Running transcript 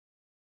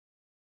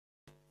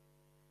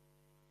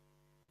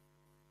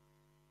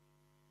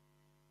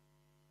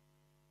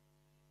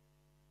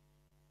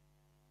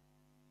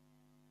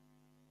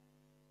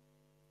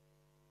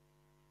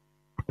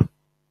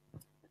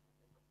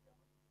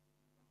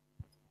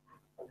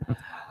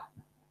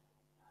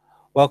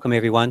Welcome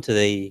everyone to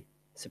the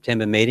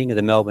September meeting of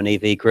the Melbourne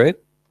EV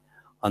Group.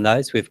 On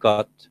those, we've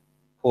got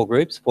four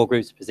groups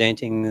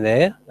presenting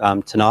there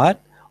tonight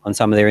on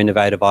some of their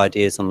innovative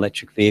ideas on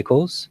electric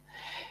vehicles.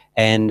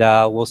 And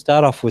we'll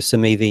start off with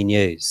some EV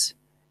news.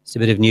 It's a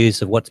bit of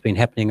news of what's been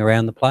happening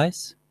around the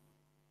place.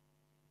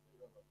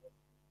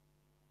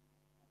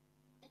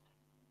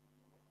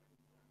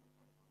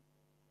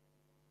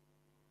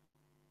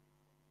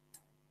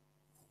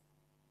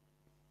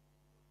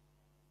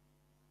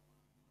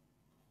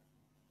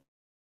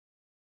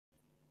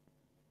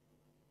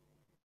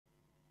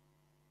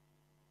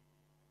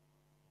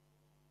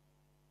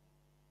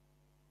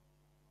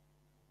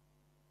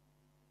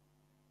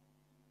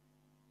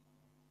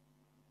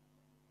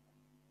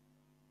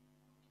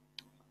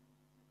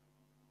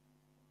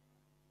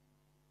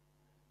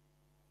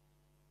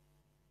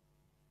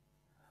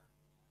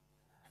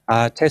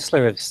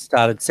 Tesla have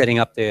started setting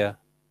up their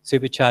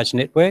supercharge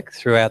network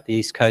throughout the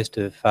east coast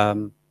of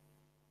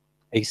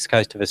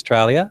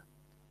Australia.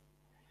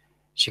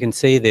 As you can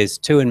see, there's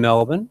two in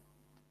Melbourne.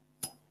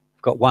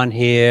 We've got one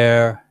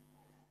here.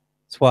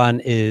 This one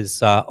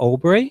is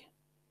Albury.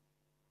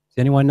 Does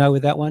anyone know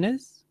where that one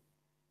is?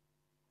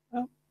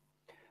 Oh.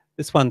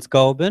 This one's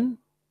Goulburn,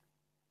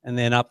 and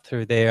then up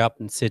through there,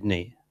 up in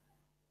Sydney.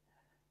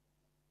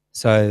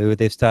 So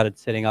they've started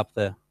setting up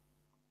the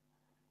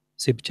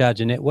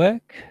supercharger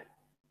network.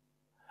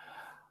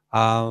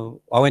 I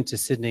went to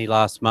Sydney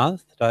last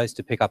month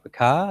to pick up a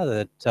car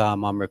that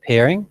I'm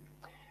repairing,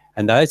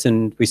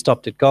 and we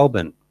stopped at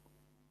Goulburn.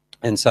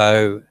 And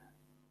so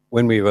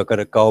when we got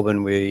at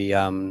Goulburn, we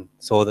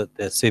saw that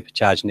the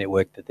supercharge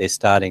network that they're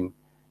starting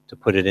to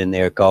put it in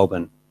there at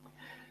Goulburn.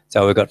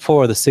 So we've got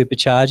 4 of the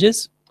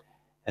superchargers,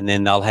 and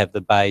then they'll have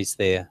the bays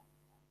there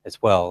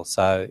as well.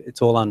 So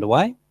it's all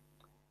underway.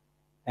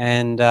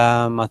 And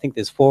I think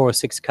there's 4 or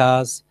 6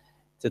 cars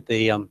at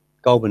the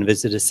Goulburn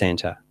Visitor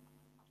Centre.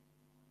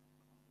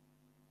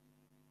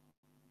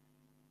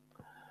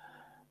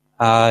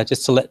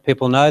 Just to let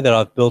people know that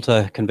I've built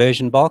a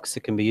conversion box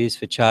that can be used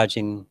for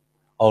charging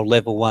old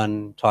level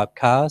 1 type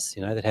cars,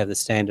 you know, that have the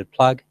standard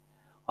plug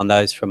on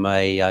those from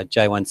a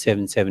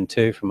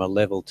J1772 from a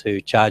level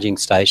 2 charging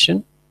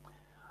station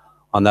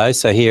on those.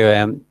 So here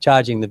I'm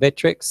charging the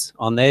Vectrix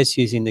on theirs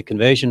using the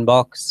conversion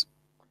box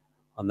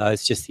on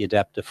those, just the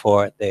adapter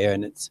for it there,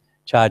 and it's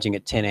charging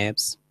at 10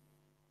 amps,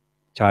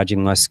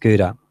 charging my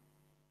scooter.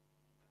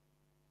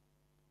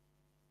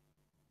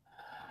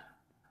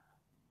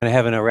 I'm going to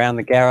have an around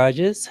the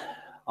garages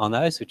on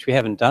those, which we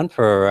haven't done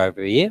for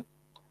over a year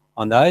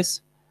on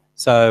those.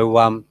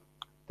 So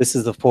this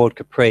is the Ford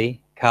Capri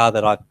car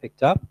that I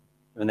picked up,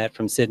 and that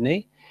from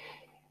Sydney.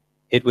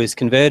 It was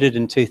converted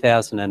in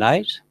 2008.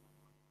 It's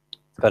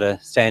got a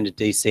standard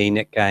DC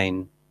net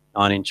gain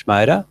 9-inch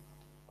motor,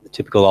 the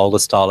typical older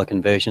style of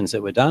conversions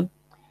that were done,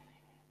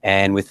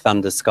 and with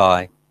Thunder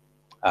Sky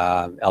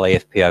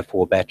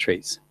LAFPO4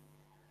 batteries.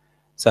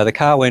 So the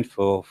car went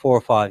for 4 or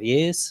 5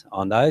 years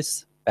on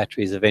those.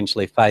 Batteries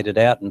eventually faded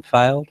out and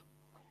failed,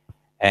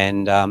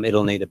 and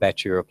it'll need a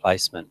battery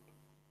replacement.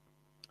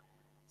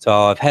 So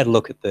I've had a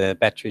look at the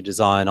battery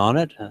design on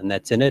it, and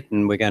that's in it,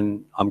 and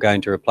I'm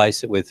going to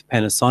replace it with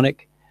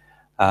Panasonic.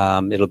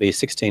 It'll be a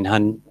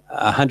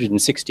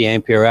 160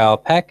 ampere hour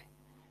pack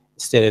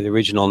instead of the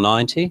original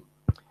 90,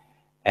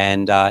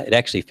 and it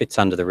actually fits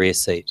under the rear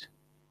seat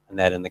and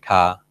that in the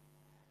car.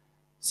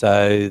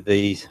 So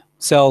the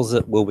cells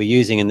that we'll be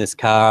using in this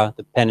car,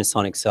 the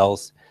Panasonic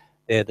cells,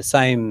 they're the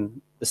same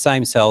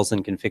cells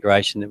and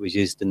configuration that was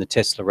used in the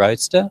Tesla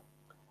Roadster.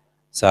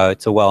 So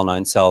it's a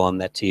well-known cell on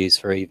that to use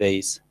for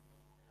EVs.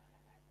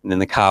 And then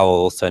the car will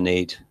also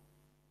need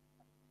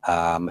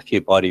a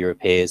few body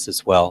repairs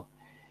as well.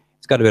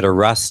 It's got a bit of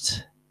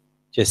rust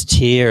just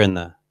here in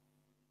the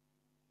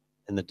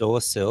door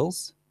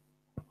sills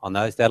on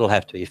those. That'll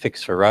have to be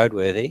fixed for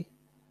roadworthy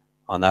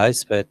on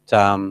those, but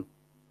a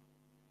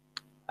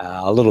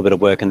little bit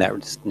of work in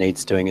that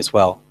needs doing as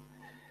well.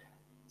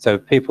 So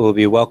people will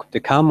be welcome to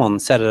come on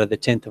Saturday the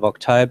 10th of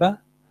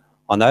October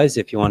on those.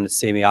 If you want to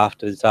see me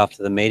after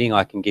the meeting,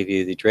 I can give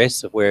you the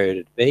address of where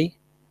it'd be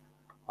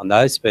on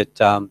those. But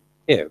yeah,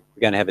 we're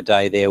going to have a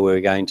day there where we're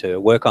going to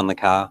work on the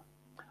car,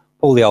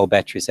 pull the old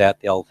batteries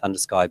out, the old Thunder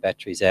Sky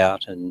batteries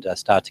out, and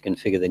start to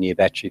configure the new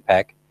battery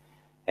pack.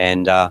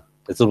 And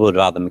there's a little bit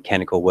of other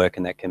mechanical work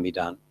and that can be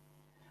done.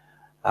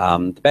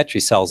 The battery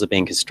cells are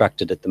being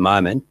constructed at the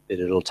moment, but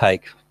it'll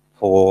take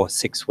 4,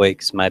 6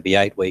 weeks, maybe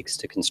 8 weeks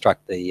to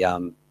construct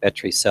the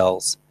battery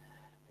cells,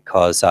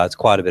 because it's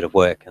quite a bit of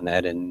work in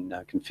that, and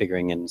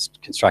configuring and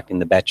constructing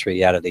the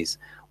battery out of these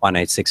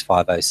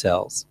 18650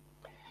 cells.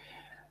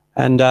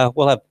 And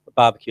we'll have a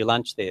barbecue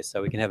lunch there,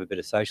 so we can have a bit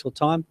of social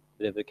time,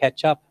 a bit of a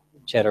catch up,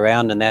 chat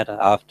around and that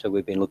after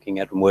we've been looking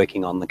at and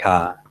working on the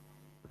car.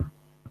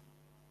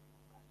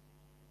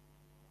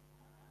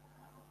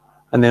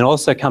 And then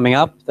also coming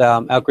up,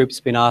 our group's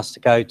been asked to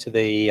go to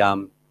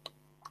the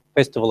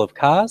Festival of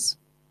Cars,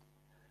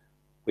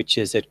 which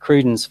is at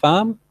Cruden's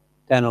Farm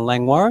down in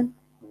Langwarrin,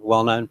 a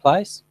well-known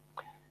place,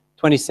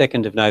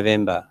 22nd of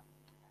November.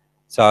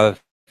 So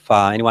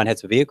anyone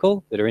has a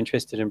vehicle that are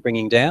interested in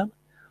bringing down,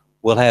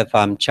 we'll have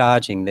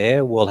charging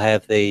there. We'll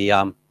have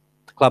the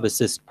Club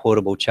Assist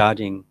portable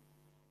charging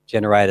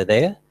generator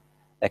there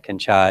that can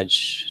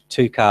charge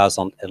 2 cars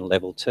at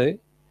level 2.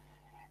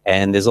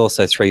 And there's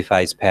also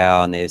 3-phase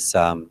power, and there's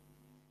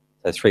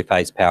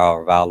 3-phase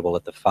power available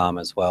at the farm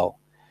as well.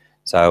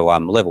 So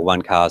level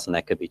 1 cars, and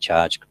that could be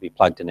charged, could be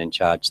plugged in and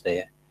charged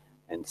there.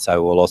 And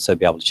so we'll also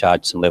be able to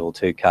charge some level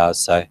 2 cars.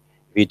 So if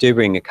you do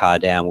bring a car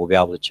down, we'll be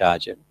able to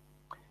charge it.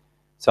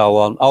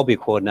 So I'll be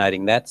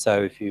coordinating that.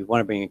 So if you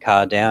want to bring a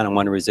car down and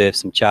want to reserve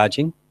some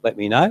charging, let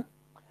me know.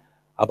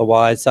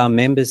 Otherwise,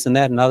 members and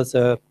others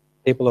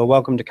people are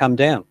welcome to come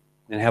down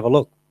and have a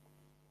look.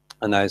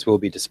 And those will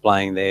be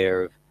displaying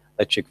there of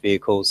electric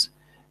vehicles,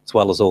 as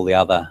well as all the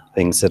other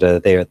things that are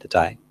there at the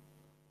day.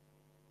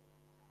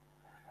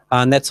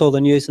 And that's all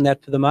the news and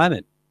that for the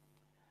moment.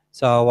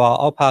 So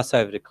I'll pass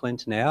over to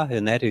Clint now,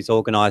 who's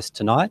organised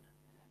tonight.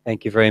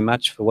 Thank you very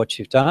much for what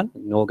you've done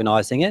in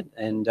organising it.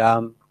 And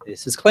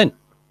this is Clint.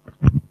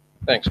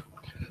 Thanks.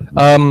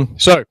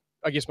 So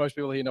I guess most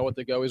people here know what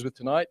the go is with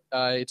tonight.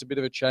 It's a bit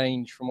of a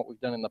change from what we've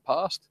done in the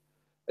past.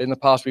 In the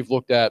past, we've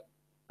looked at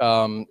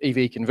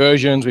EV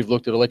conversions, we've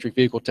looked at electric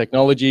vehicle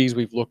technologies,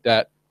 we've looked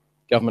at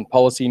government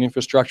policy and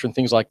infrastructure and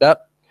things like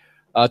that.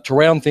 To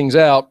round things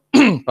out,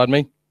 pardon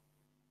me,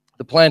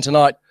 the plan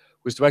tonight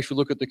was to actually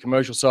look at the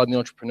commercial side and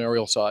the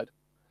entrepreneurial side.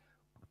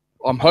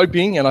 I'm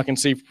hoping, and I can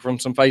see from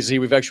some phases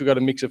here, we've actually got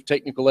a mix of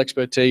technical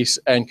expertise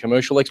and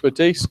commercial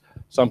expertise.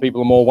 Some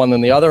people are more one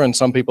than the other, and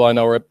some people I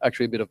know are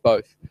actually a bit of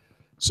both.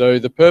 So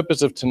the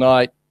purpose of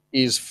tonight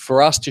is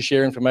for us to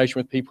share information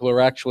with people who are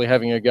actually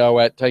having a go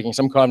at taking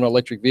some kind of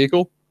electric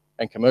vehicle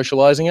and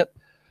commercializing it.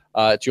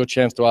 It's your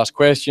chance to ask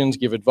questions,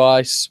 give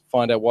advice,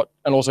 find out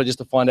and also just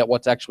to find out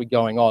what's actually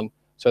going on,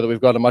 so that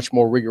we've got a much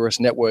more rigorous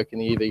network in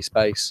the EV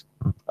space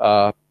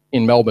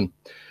in Melbourne.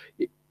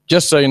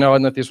 Just so you know,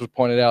 and that this was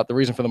pointed out, the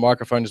reason for the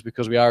microphone is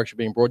because we are actually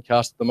being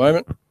broadcast at the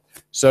moment.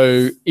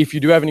 So if you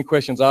do have any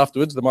questions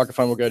afterwards, the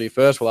microphone will go to you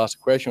first. We'll ask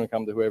a question, we'll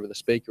come to whoever the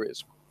speaker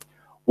is.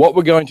 What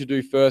we're going to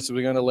do first is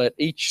we're going to let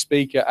each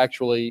speaker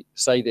actually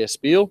say their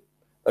spiel.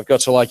 They've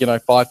got to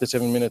 5 to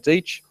 7 minutes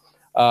each.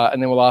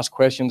 And then we'll ask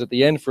questions at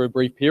the end for a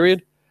brief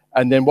period.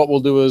 And then what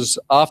we'll do is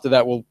after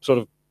that,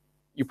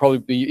 you'll probably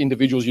be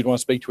individuals you'd want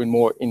to speak to in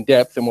more in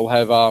depth, and we'll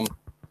have,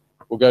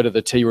 we'll go to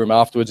the tea room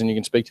afterwards and you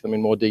can speak to them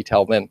in more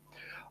detail then.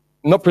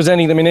 I'm not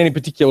presenting them in any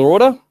particular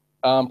order,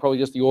 probably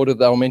just the order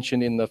that I'll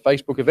mention in the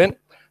Facebook event.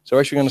 So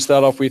we're actually going to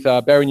start off with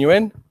Barry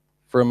Nguyen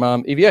from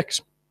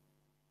EVX.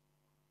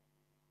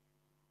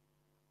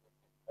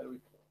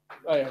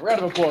 Oh yeah,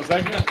 round of applause,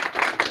 thank you.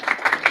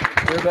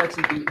 Whereabouts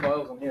are these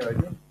files on here,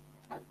 Adrian?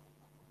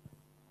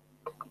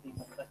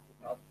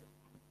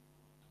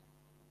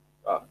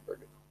 Ah, very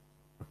good.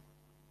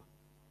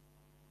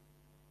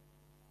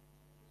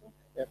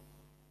 Yep.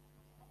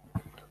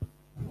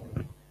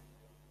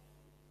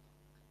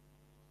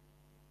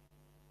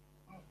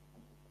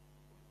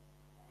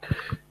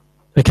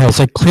 Okay,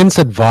 so Clint's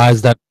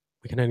advised that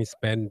we can only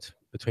spend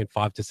between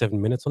 5 to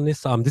 7 minutes on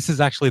this. This is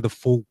actually the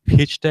full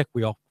pitch deck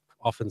we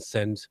often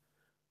send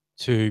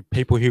to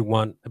people who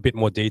want a bit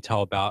more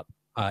detail about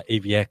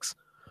EVX.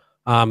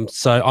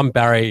 So I'm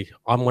Barry.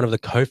 I'm one of the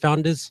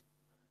co-founders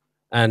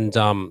and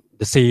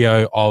the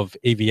CEO of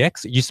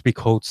EVX. It used to be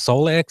called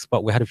SolarEV,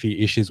 but we had a few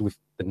issues with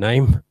the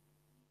name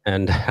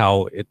and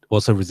how it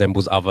also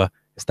resembles other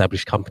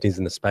established companies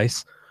in the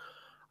space.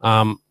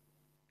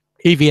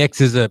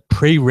 EVX is a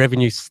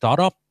pre-revenue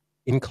startup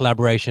in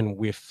collaboration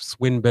with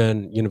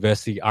Swinburne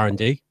University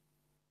R&D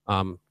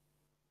in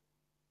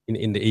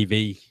the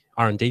EV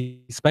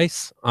R&D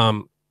space.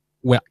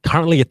 We're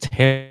currently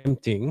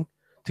attempting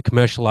to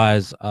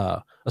commercialize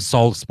a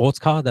solar sports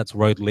car that's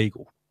road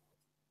legal.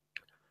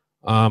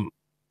 The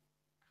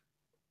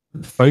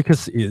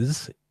focus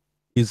is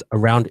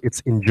around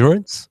its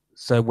endurance.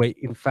 So we're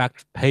in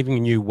fact paving a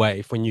new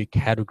way for a new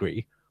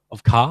category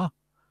of car,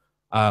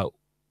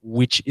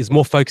 which is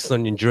more focused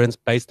on endurance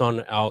based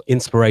on our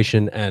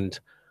inspiration and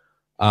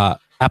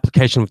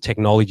application of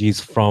technologies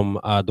from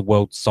the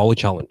World Solar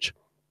Challenge.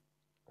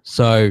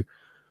 So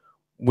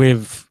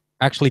we've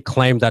actually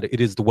claimed that it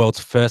is the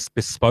world's first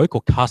bespoke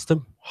or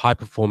custom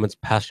high-performance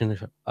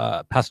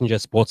passenger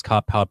sports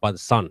car powered by the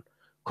sun,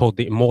 called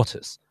the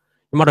Immortus.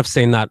 You might have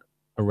seen that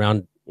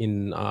around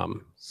in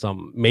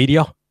some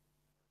media.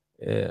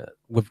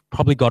 We've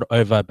probably got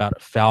over about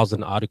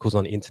 1,000 articles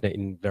on the internet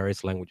in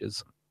various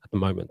languages at the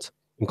moment,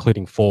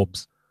 including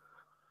Forbes.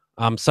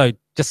 So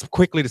just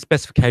quickly, the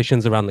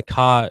specifications around the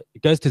car: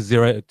 it goes to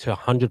 0 to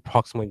 100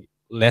 approximately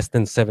less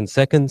than 7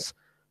 seconds.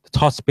 The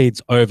top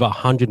speed's over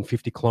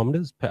 150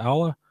 kilometers per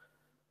hour.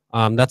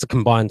 That's a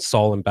combined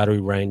solar and battery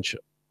range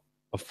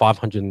of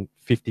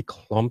 550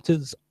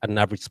 kilometers at an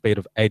average speed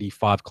of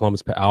 85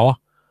 kilometers per hour.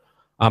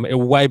 It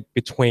will weigh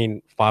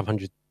between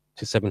 500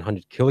 to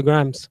 700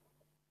 kilograms.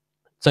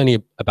 It's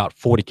only about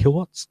 40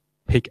 kilowatts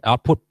peak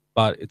output,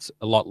 but it's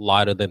a lot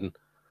lighter than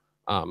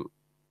a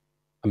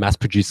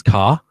mass-produced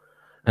car,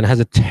 and it has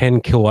a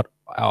 10 kilowatt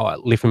hour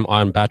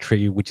lithium-ion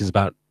battery, which is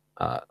about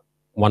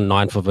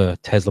 1/9 of a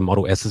Tesla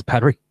Model S's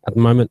battery at the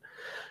moment.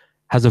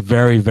 Has a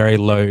very, very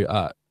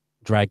low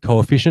drag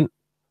coefficient,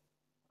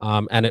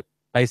 and it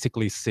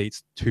basically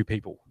seats 2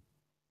 people.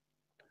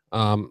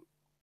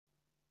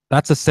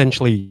 That's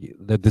essentially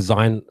the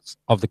design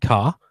of the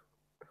car,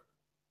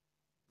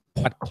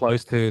 quite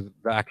close to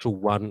the actual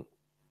one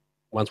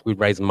once we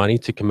raise money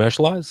to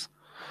commercialize.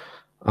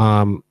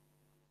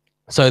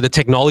 So the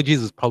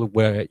technologies is probably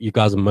where you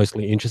guys are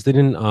mostly interested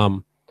in.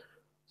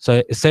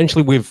 So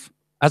essentially,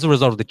 as a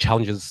result of the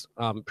challenges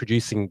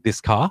producing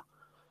this car,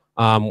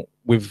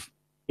 we've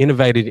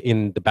innovated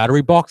in the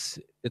battery box.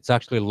 It's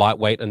actually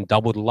lightweight and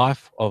double the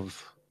life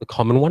of the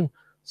common one.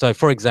 So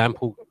for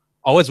example,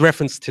 I always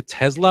reference to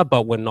Tesla,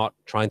 but we're not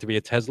trying to be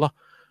a Tesla.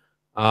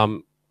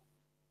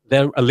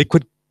 They're a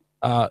liquid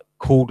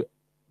cooled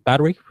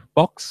battery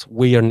box.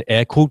 We are an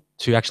air cooled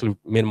to actually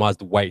minimize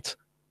the weight,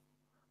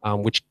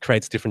 which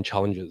creates different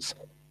challenges.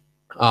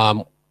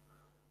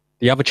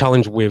 The other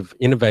challenge we've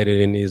innovated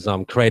in is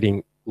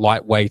creating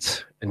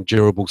lightweight and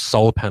durable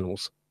solar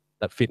panels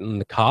that fit in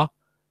the car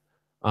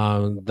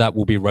that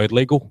will be road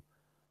legal.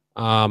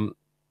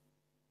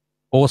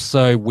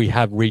 Also, we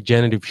have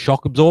regenerative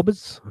shock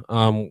absorbers,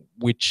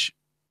 which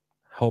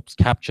helps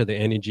capture the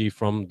energy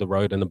from the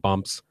road and the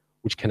bumps,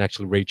 which can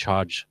actually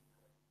recharge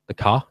the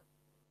car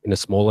in a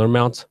smaller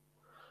amount.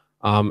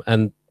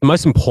 And the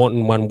most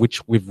important one,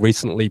 which we've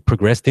recently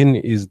progressed in,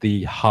 is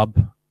the hub.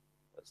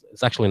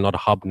 It's actually not a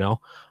hub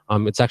now.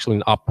 It's actually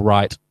an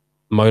upright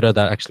motor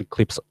that actually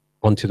clips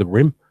onto the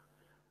rim.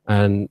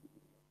 And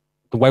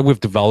the way we've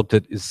developed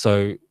it is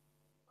so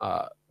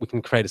we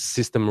can create a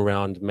system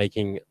around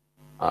making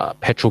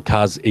petrol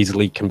cars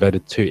easily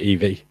converted to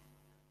EV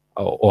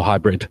or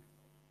hybrid.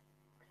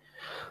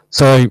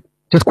 So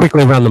just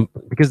quickly around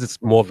because it's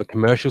more of a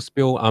commercial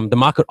spiel, the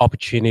market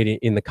opportunity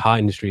in the car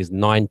industry is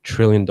 $9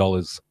 trillion.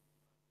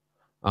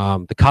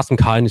 The custom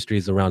car industry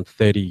is around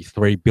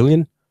 33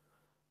 billion.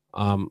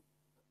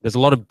 There's a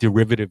lot of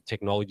derivative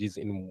technologies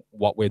in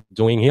what we're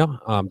doing here.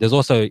 There's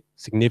also a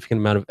significant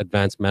amount of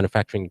advanced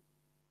manufacturing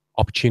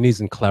opportunities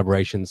and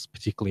collaborations,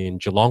 particularly in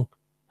Geelong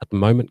at the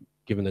moment,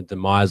 given the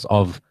demise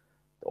of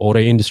the auto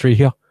industry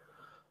here.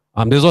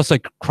 There's also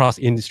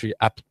cross-industry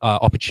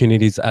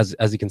opportunities, as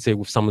you can see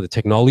with some of the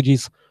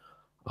technologies.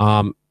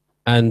 And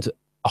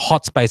a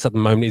hot space at the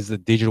moment is the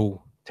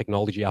digital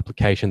technology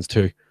applications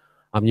too.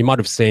 You might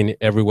have seen it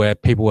everywhere.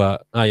 People are,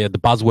 the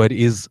buzzword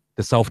is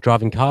the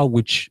self-driving car,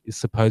 which is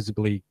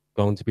supposedly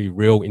going to be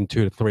real in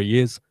 2 to 3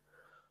 years.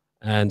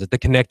 And the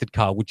connected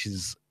car, which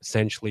is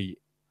essentially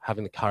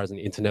having the car as an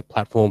internet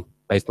platform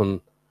based on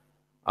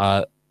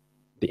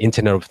the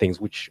Internet of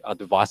Things, which are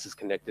devices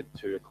connected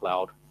to a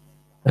cloud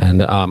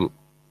and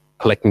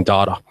collecting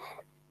data.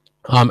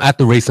 At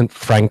the recent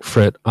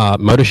Frankfurt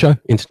Motor Show,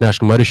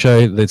 International Motor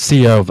Show, the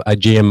CEO of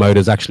GM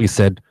Motors actually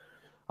said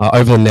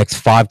over the next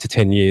 5 to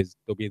 10 years,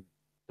 there'll be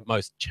the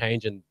most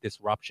change and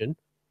disruption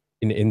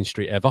in the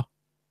industry ever.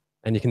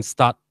 And you can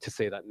start to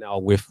see that now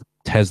with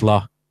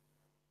Tesla.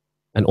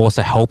 And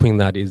also helping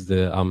that is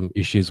the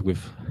issues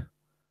with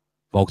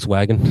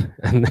Volkswagen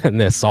and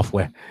their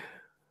software,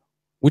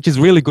 which is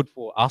really good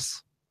for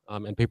us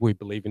and people who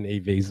believe in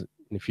EVs in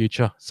the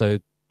future. So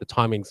the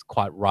timing's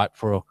quite right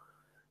for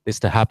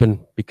this to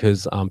happen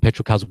because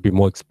petrol cars will be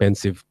more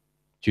expensive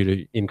due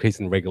to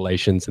increase in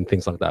regulations and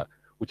things like that,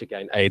 which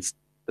again aids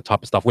the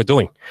type of stuff we're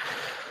doing.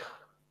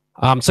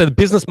 So the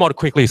business model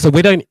quickly. So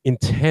we don't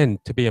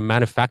intend to be a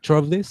manufacturer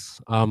of this.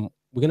 Our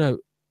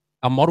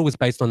model is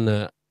based on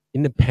the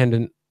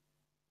independent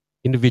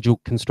individual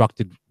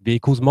constructed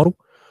vehicles model.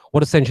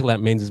 What essentially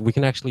that means is we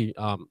can actually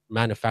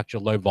manufacture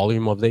low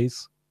volume of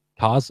these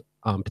cars,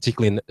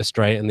 particularly in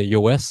Australia and the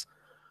US.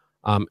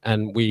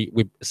 And we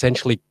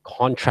essentially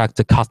contract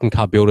a custom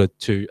car builder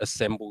to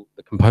assemble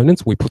the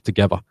components we put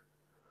together.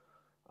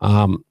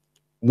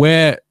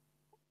 We'll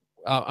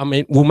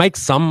make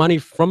some money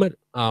from it,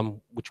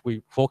 which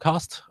we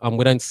forecast.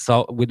 We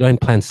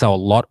don't plan to sell a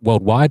lot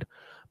worldwide,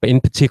 but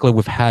in particular,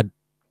 we've had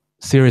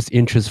serious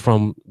interest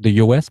from the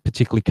US,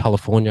 particularly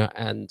California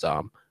and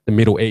the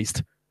Middle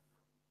East,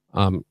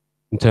 in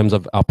terms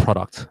of our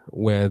product,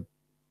 where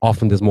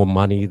often there's more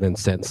money than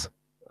sense.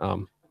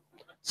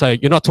 So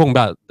you're not talking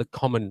about the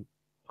common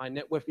high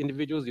net worth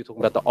individuals, you're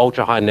talking about the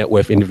ultra high net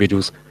worth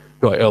individuals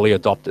who are early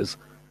adopters.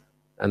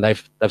 And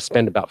they've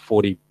spent about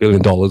 $40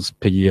 billion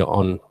per year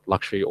on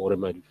luxury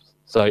automotive.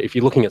 So if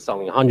you're looking at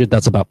selling 100,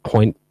 that's about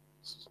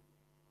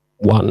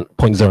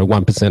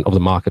 0.01% of the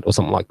market or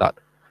something like that.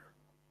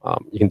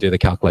 You can do the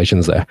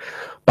calculations there.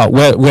 But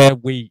where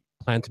we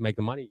plan to make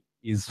the money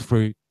is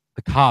through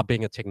the car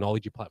being a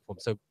technology platform.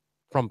 So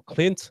from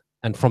Clint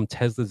and from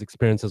Tesla's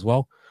experience as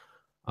well,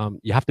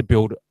 you have to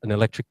build an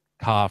electric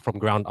car from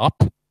ground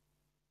up.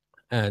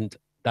 And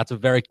that's a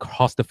very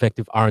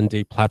cost-effective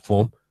R&D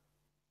platform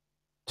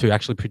to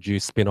actually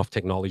produce spin-off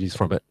technologies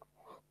from it.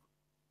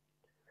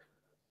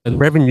 And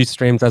revenue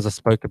streams, as I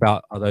spoke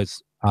about, are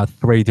those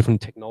 3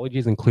 different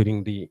technologies,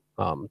 including the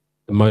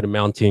motor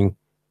mounting,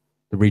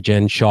 the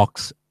regen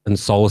shocks, and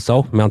solar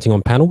cell mounting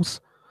on panels.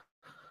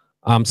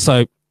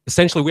 So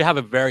essentially, we have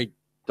a very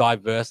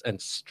diverse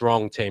and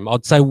strong team.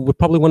 I'd say we're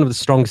probably one of the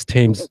strongest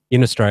teams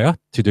in Australia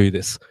to do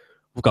this.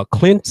 We've got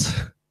Clint,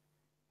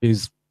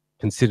 who's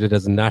considered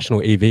as a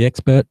national EV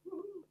expert.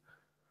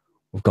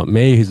 We've got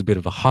me, who's a bit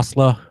of a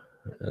hustler.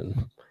 And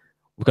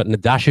we've got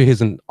Nadasha,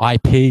 who's an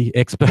IP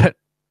expert,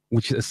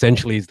 which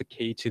essentially is the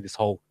key to this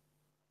whole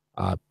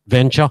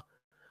venture.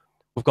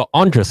 We've got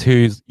Andres,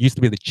 who used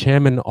to be the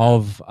chairman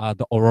of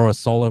the Aurora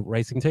Solar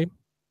racing team.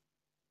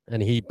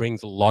 And he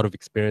brings a lot of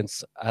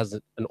experience as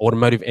an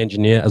automotive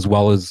engineer, as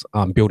well as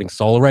building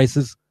solar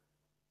races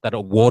that are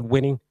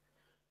award-winning.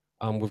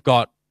 We've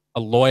got a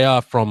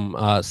lawyer from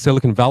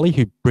Silicon Valley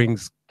who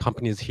brings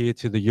companies here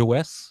to the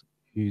US,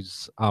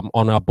 who's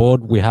on our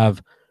board. We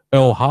have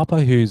Earl Harper,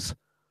 who's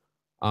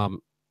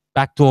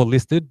backdoor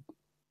listed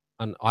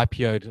and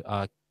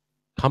IPO'd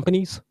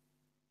companies.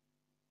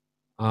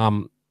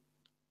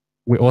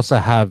 We also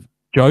have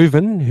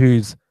Joven,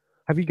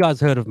 have you guys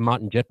heard of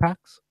Martin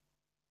Jetpacks?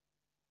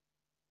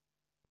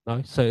 No?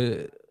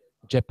 So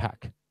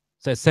Jetpack.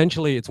 So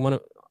essentially it's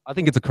I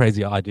think it's a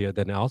crazier idea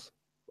than ours,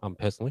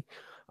 personally.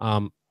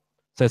 So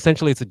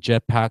essentially it's a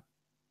jetpack,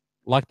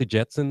 like the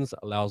Jetsons,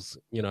 allows,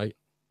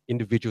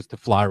 individuals to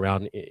fly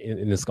around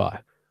in the sky.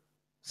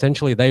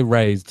 Essentially they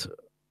raised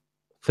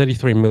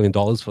 $33 million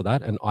for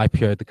that and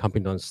IPO'd the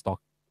company on the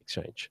stock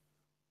exchange.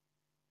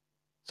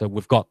 So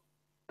we've got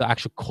the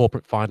actual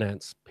corporate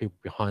finance people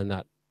behind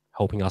that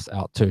helping us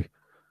out too.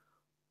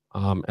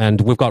 And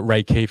we've got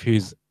Ray Keefe,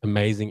 who's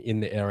amazing in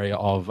the area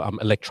of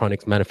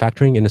electronics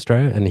manufacturing in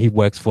Australia, and he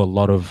works for a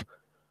lot of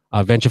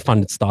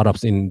venture-funded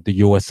startups in the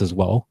US as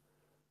well.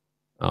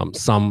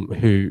 Some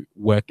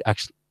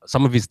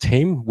of his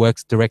team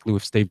works directly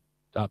with Steve,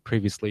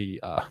 previously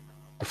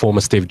the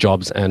former Steve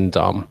Jobs and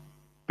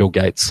Bill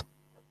Gates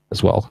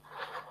as well.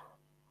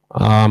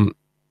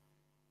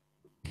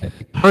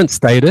 Current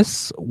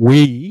status,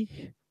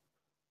 we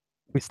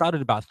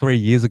started about 3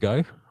 years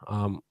ago.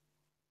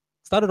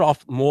 Started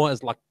off more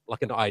as like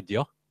an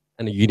idea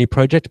and a uni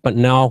project, but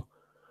now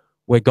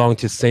we're going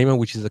to SEMA,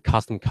 which is a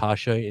custom car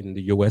show in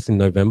the US in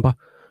November.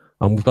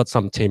 We've got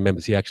some team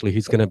members here actually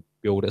who's going to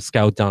build a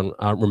scaled down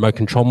remote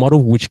control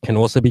model, which can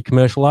also be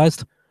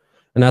commercialized.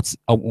 And that's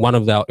one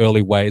of our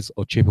early ways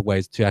or cheaper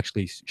ways to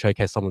actually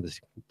showcase some of the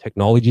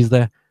technologies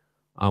there.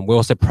 We're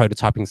also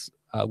prototyping.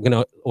 We're going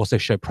to also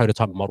show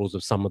prototype models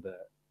of some of the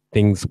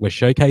things we're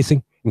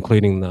showcasing,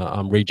 including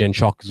the regen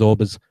shock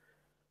absorbers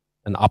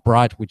and the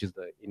upright, which is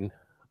the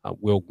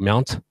wheel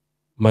mount,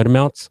 motor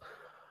mounts.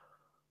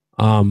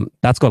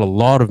 That's got a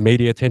lot of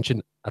media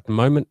attention at the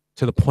moment,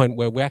 to the point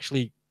where we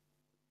actually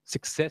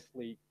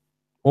successfully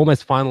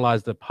almost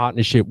finalized a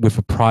partnership with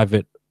a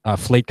private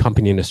fleet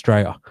company in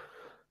Australia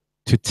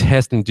to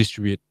test and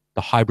distribute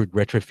the hybrid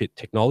retrofit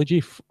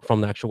technology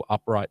from the actual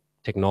upright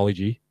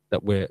technology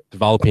that we're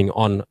developing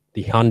on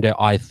the Hyundai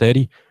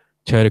i30,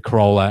 Toyota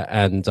Corolla,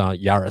 and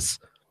Yaris.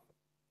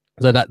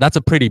 So that's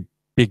a pretty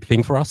big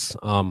thing for us,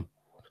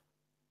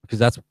 because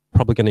that's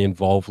probably going to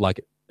involve like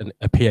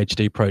a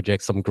PhD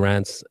project, some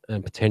grants,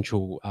 and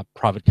potential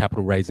private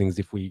capital raisings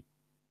if we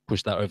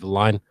push that over the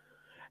line.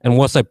 And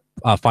we're also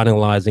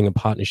finalizing a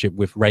partnership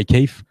with Ray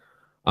Keefe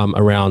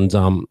around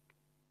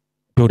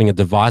building a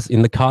device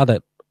in the car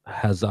that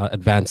has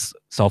advanced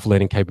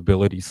self-learning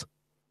capabilities,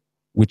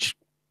 which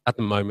at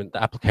the moment,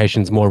 the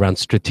application is more around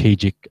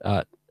strategic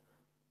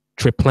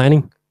trip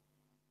planning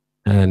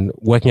and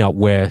working out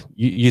where,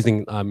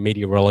 using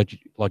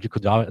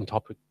meteorological data and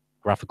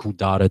topographical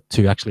data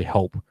to actually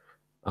help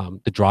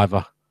the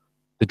driver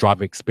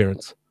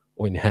experience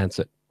or enhance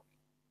it.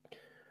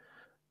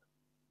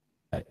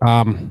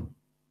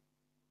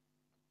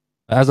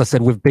 As I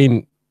said,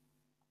 I'm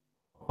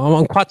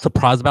quite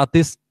surprised about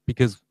this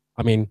because,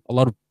 I mean, a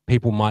lot of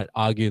people might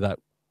argue that,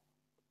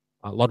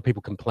 a lot of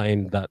people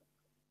complain that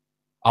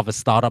other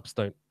startups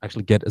don't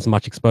actually get as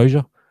much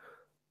exposure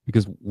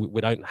because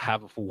we don't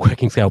have a full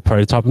working scale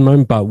prototype at the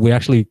moment, but we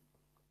actually,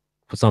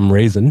 for some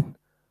reason,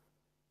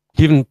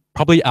 given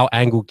probably our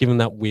angle, given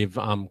that we've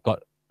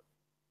got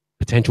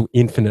potential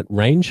infinite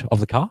range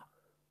of the car,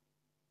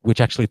 which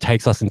actually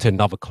takes us into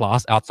another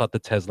class outside the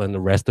Tesla and the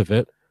rest of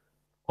it,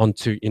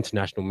 onto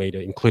international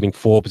media, including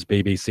Forbes,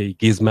 BBC,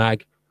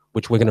 Gizmag,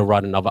 which we're going to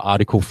write another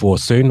article for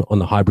soon on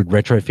the hybrid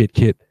retrofit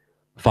kit,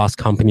 Fast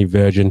Company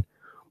version.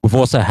 We've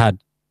also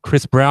had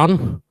Chris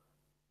Brown,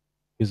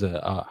 who's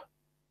a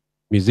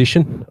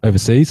musician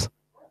overseas,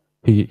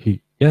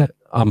 he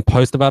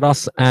post about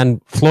us,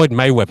 and Floyd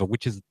Mayweather,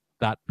 which is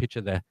that picture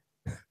there,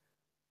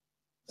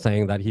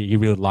 saying that he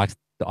really likes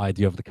the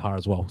idea of the car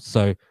as well.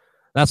 So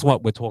that's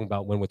what we're talking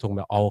about when we're talking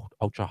about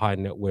ultra high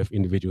net worth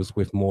individuals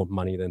with more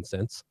money than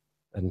sense.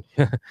 And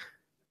you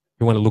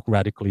want to look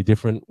radically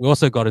different. We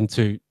also got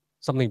into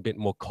something a bit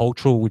more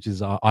cultural, which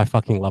is I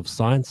fucking love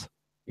science.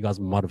 You guys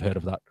might have heard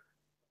of that.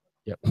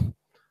 Yep.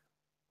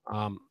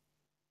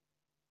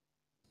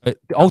 The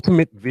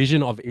ultimate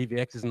vision of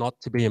EVX is not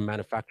to be a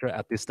manufacturer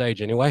at this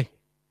stage anyway,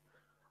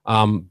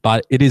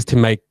 but it is to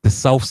make the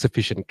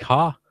self-sufficient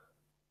car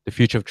the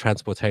future of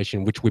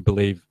transportation, which we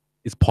believe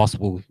is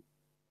possible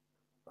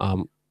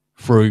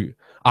through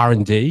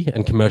R&D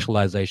and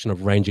commercialization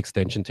of range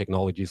extension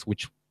technologies,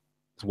 which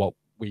is what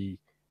we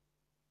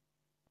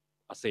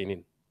are seen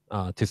in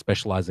to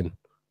specialize in.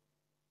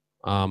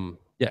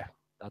 Yeah,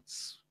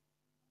 that's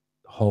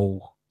the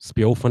whole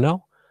spiel for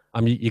now.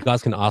 You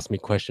guys can ask me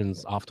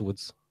questions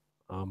afterwards.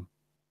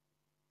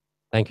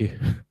 Thank you.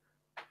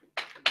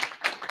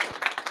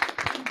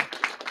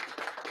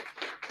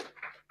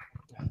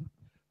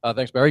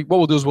 Thanks, Barry. What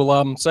we'll do is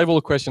we'll save all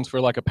the questions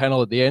for like a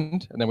panel at the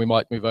end, and then we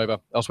might move over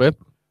elsewhere.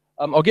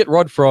 I'll get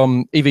Rod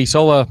from EV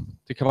Solar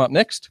to come up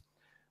next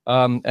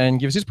and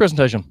give us his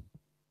presentation.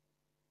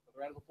 A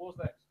round of applause,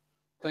 thanks.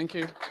 Thank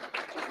you.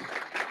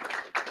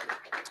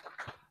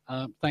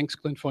 Thanks,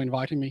 Clint, for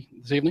inviting me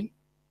this evening.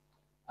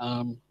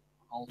 I'll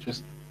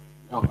just,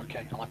 oh,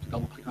 okay, I'll have to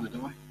double click on it,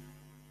 do I?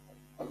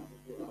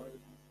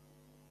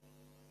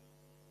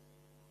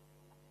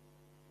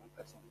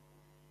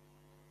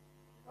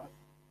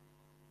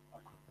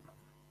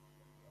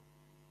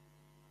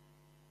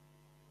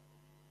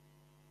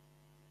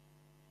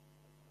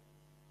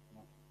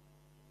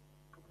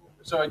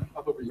 Sorry,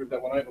 I thought we moved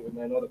that one over with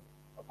no note.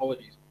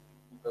 Apologies.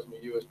 That's my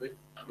USB.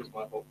 It's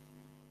my fault.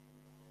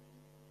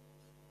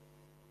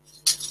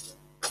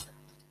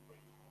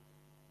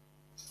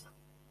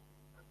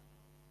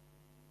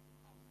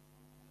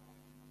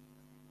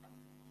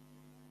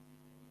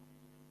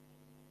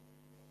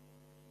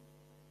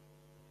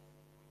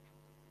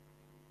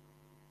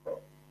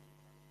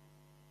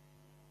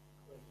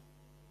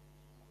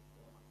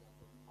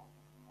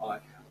 I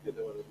did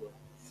that one as well.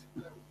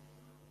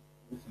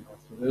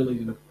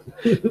 Early enough.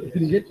 Did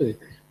you get to?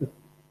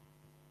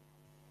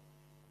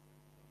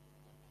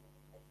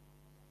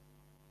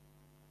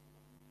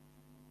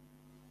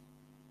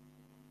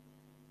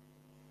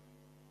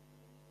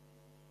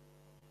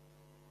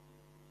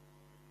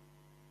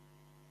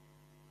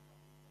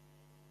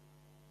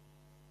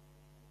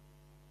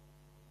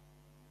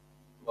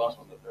 Last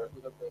one up there.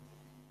 Put up there.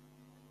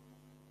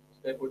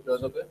 Skateboard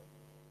goes up there.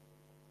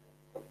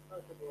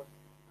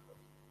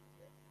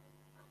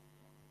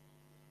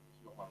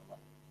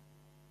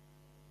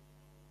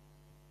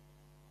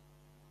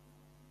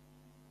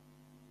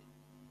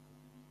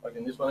 Like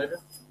in this one,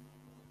 Adrian?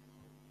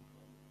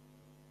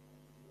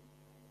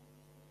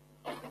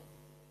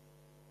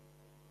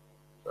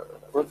 Sorry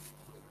about that, Rod.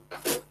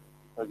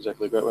 Not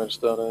exactly a great way to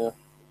start a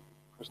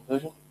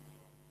presentation.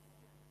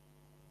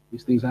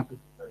 These things happen.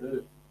 They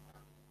do.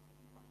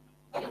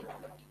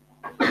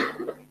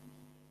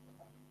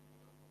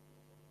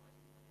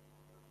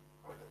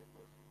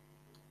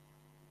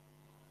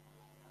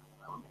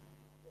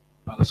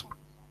 Oh, this one.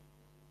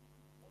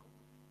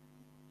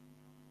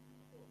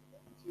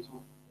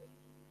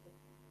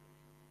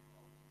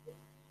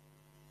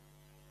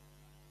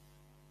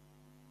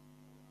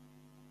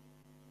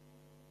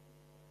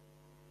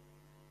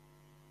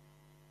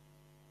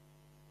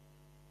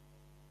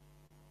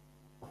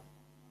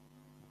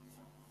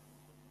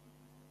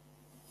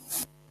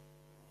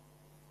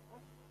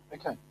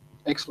 Okay,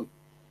 excellent.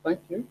 Thank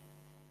you.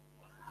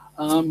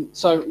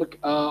 So look,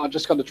 I'm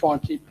just going to try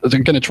and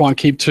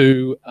keep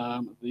to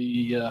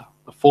the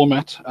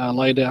format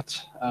laid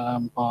out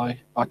by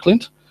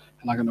Clint,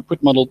 and I'm going to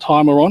put my little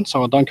timer on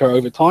so I don't go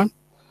over time.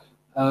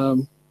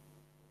 That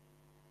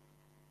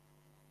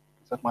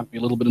might be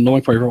a little bit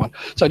annoying for everyone.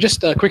 So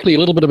just quickly, a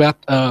little bit about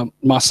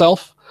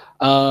myself.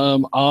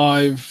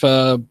 I've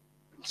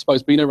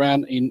suppose been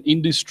around in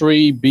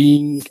industry,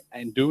 being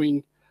and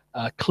doing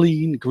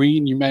clean,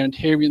 green,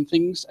 humanitarian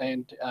things,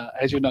 and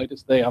as you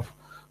notice there, I've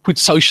put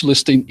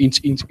socialist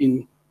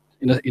in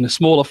a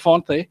smaller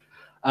font there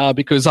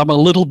because I'm a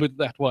little bit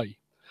that way.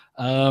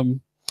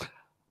 And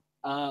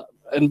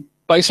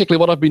basically,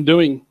 what I've been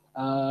doing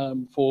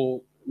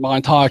for my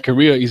entire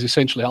career is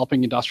essentially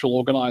helping industrial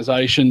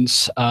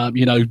organisations,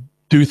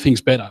 do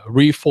things better,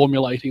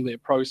 reformulating their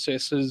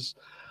processes,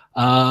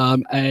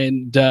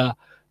 and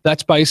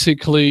that's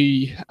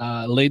basically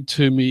led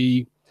to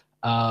me.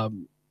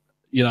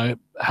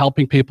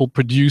 Helping people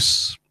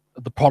produce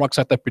the products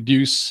that they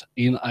produce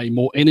in a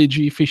more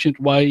energy efficient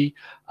way,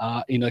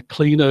 in a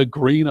cleaner,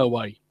 greener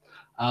way.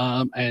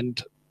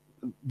 And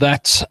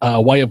that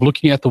way of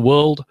looking at the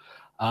world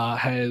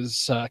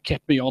has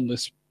kept me on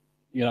this,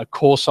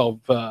 course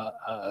of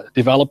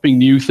developing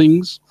new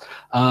things.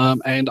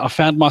 And I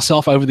found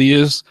myself over the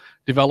years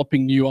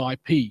developing new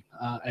IP.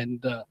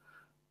 And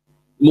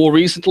more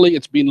recently,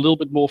 it's been a little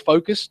bit more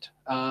focused,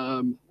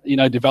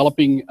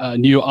 developing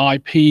new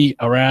IP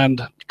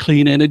around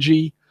clean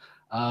energy.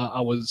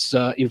 I was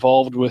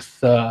involved with,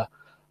 when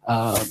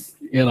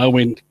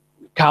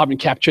carbon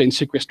capture and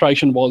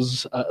sequestration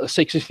was a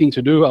sexy thing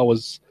to do. I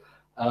was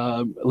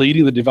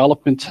leading the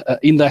development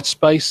in that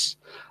space.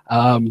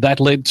 That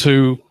led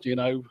to,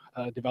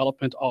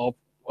 development of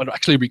what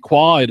actually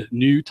required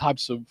new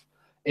types of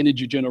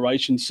energy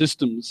generation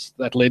systems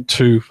that led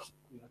to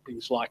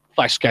things like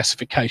flash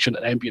gasification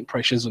at ambient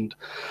pressures and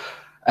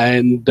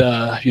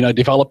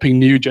developing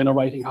new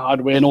generating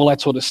hardware and all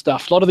that sort of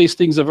stuff. A lot of these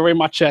things are very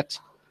much at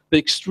the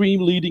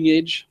extreme leading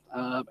edge,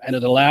 and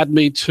it allowed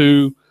me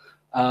to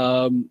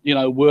you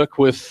know, work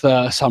with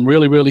some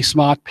really, really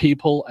smart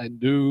people and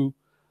do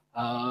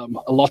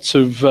lots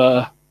of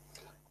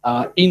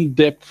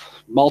in-depth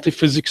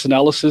multi-physics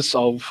analysis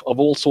of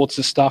all sorts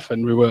of stuff.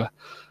 And we were,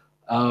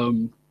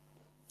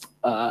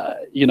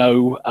 you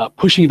know,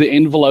 pushing the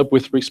envelope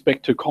with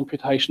respect to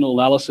computational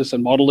analysis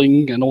and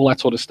modeling and all that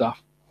sort of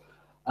stuff.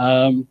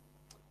 And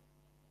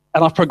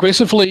I've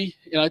progressively,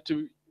 you know,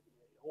 to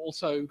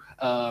also,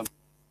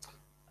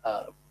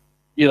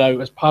 you know,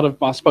 as part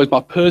of, I suppose, my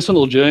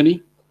personal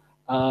journey,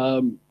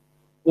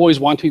 always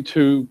wanting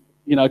to,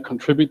 you know,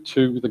 contribute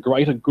to the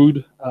greater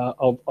good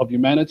of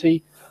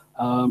humanity.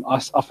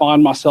 I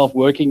find myself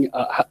working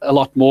a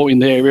lot more in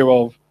the area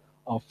of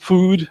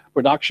food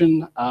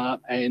production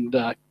and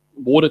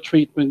water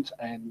treatment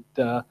and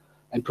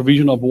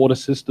provision of water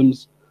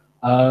systems,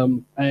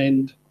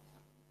 and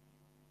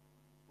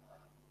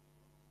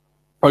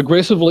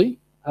progressively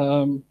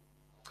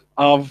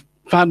I've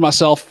found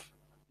myself,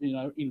 you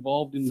know,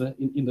 involved in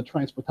the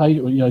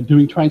transportation, you know,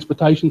 doing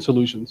transportation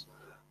solutions.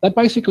 That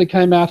basically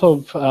came out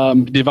of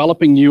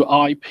developing new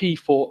IP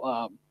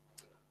for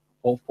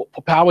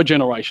power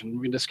generation.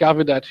 We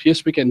discovered that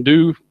yes, we can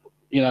do,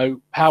 you know,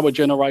 power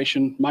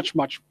generation much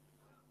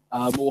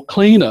more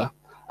cleaner.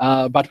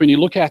 But when you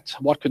look at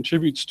what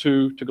contributes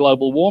to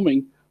global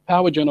warming,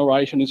 power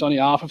generation is only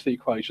half of the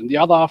equation. The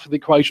other half of the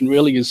equation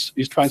really is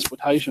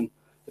transportation.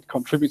 It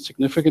contributes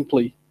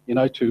significantly, you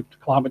know, to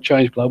climate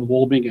change, global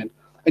warming, and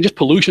just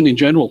pollution in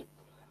general.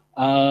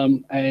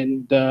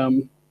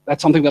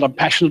 That's something that I'm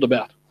passionate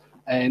about.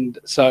 And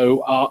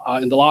so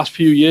in the last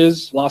few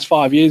years, last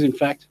 5 years, in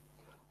fact,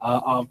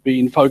 I've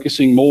been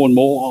focusing more and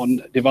more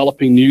on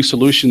developing new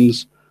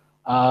solutions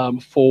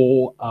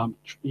for,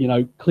 you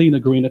know, cleaner,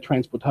 greener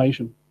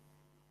transportation,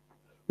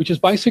 which has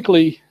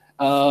basically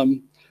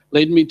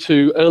led me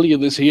to earlier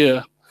this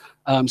year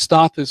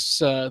start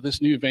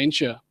this new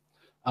venture,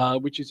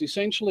 which is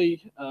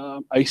essentially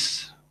a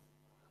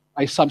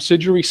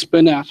subsidiary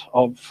spin-out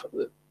of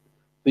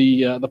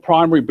the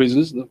primary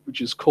business,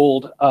 which is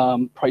called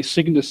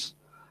Praesignus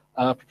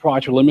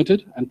Proprietary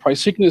Limited. And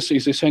Praesignus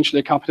is essentially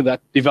a company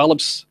that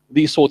develops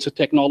these sorts of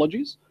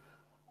technologies.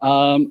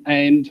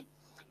 And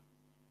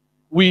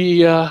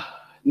we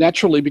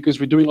naturally, because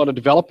we're doing a lot of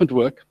development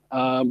work,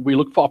 we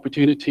look for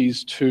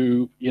opportunities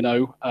to, you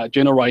know,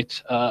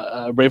 generate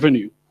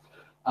revenue.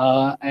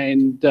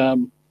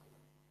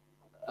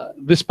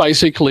 This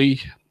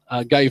basically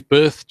gave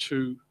birth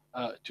to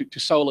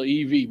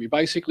SolarEV. We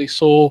basically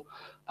saw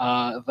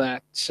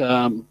that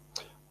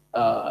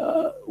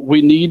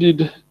we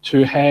needed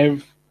to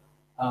have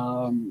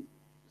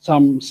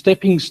some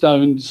stepping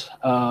stones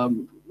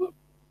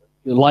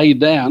laid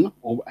down,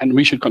 and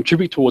we should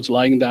contribute towards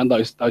laying down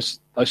those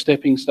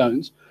stepping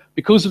stones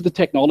because of the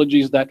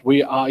technologies that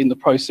we are in the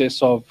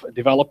process of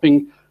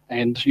developing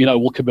and, you know,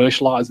 will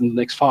commercialize in the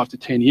next 5 to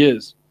 10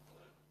 years.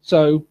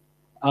 So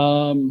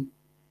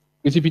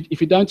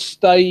if you don't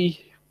stay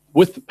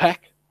with the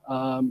pack,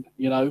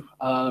 you know,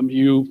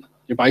 you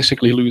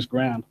basically lose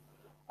ground.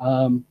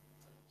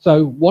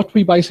 So what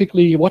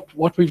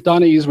we've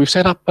done is we've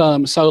set up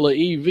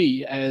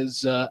SolarEV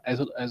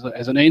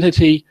as an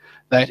entity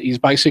that is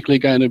basically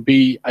going to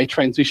be a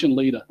transition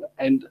leader,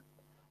 and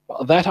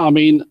by that I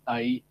mean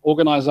a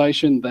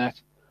organization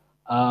that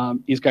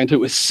is going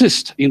to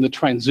assist in the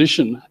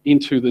transition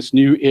into this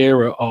new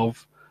era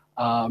of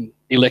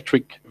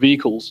electric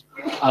vehicles.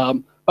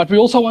 But we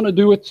also want to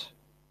do it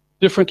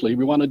differently.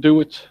 We want to do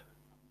it,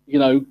 you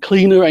know,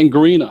 cleaner and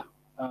greener.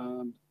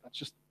 That's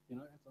just, you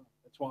know,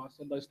 that's why I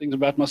said those things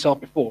about myself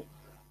before.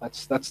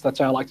 That's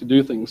how I like to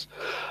do things.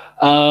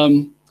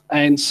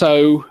 And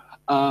so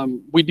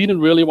we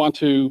didn't really want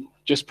to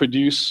just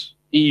produce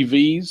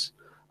EVs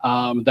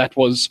that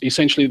was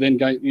essentially then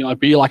going, you know,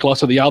 be like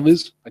lots of the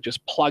others that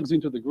just plugs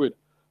into the grid.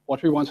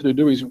 What we wanted to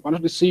do is we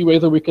wanted to see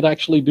whether we could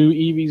actually do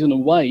EVs in a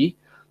way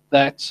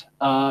that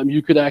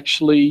you could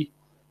actually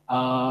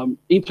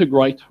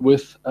integrate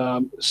with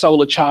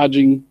solar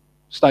charging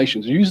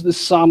stations. Use the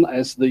sun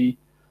as the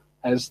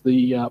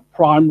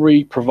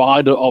primary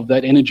provider of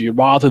that energy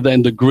rather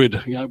than the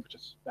grid, you know, which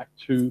is back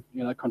to,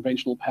 you know,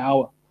 conventional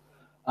power.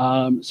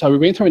 So we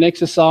went through an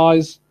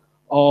exercise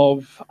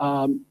of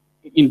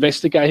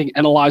investigating,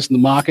 analyzing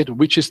the market,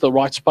 which is the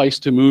right space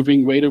to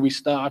moving, where do we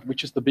start,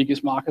 which is the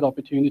biggest market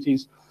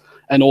opportunities,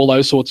 and all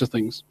those sorts of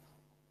things.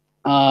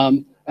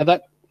 And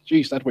that,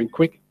 geez, that went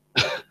quick.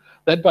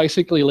 That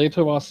basically led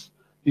to us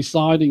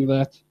deciding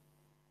that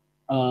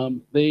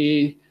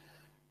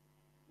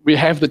we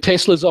have the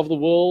Teslas of the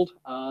world,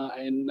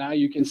 and now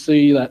you can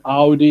see that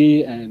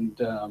Audi and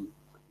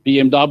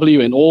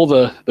BMW and all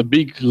the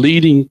big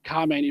leading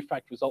car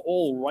manufacturers are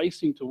all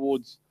racing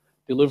towards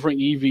delivering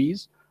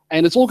EVs,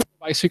 and it's all going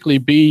to basically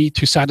be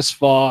to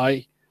satisfy,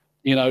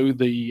 you know,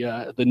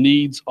 the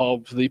needs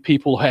of the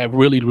people who have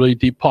really, really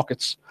deep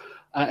pockets.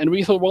 And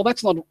we thought, well,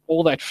 that's not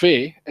all that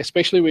fair,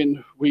 especially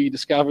when we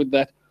discovered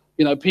that,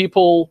 you know,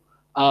 people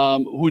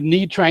who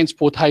need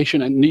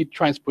transportation and need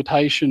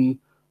transportation,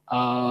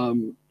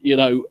 you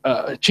know,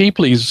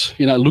 cheaply,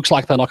 you know, looks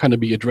like they're not going to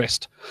be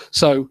addressed.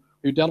 So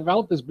who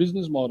developed this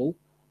business model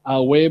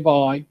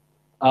whereby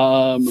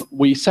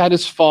we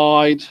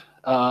satisfied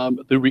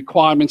the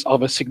requirements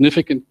of a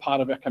significant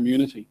part of our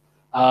community.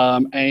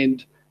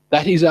 And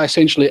that is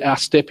essentially our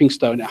stepping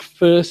stone, our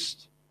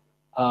first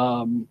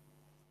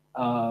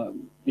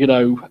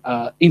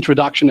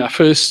introduction, our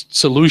first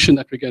solution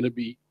that we're going to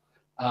be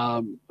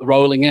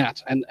rolling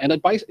out. And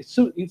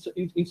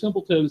in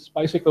simple terms,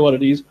 basically what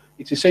it is,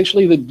 it's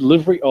essentially the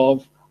delivery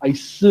of a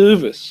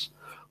service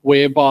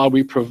whereby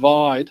we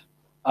provide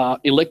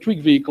electric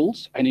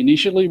vehicles, and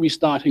initially we're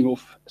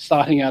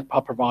starting out by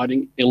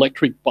providing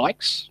electric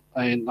bikes,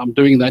 and I'm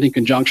doing that in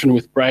conjunction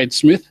with Brad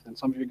Smith, and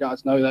some of you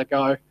guys know that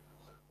guy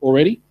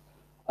already.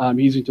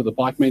 He's into the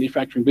bike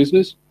manufacturing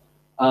business,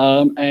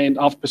 and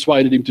I've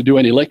persuaded him to do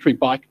an electric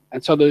bike.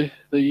 And so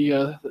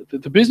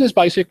the business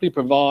basically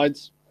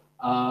provides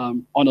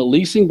on a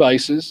leasing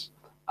basis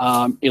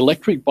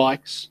electric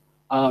bikes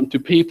to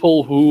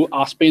people who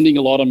are spending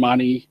a lot of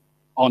money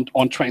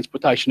on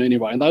transportation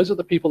anyway, and those are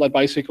the people that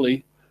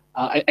basically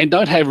and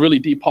don't have really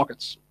deep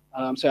pockets.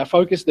 So our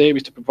focus there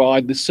is to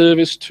provide this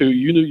service to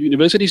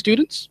university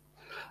students,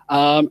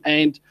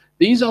 and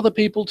these are the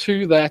people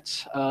too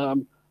that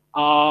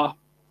are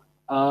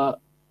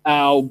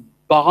our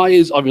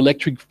buyers of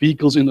electric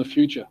vehicles in the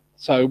future.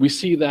 So we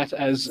see that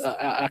as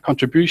our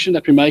contribution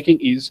that we're making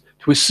is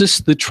to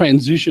assist the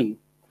transition,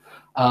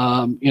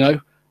 and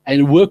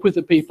work with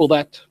the people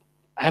that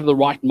have the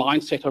right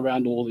mindset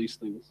around all these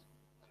things.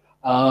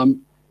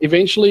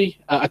 Eventually,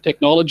 our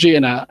technology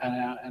and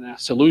our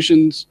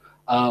solutions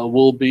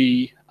will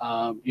be,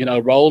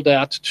 rolled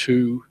out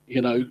to,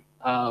 to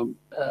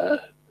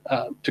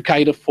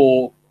cater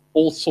for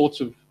all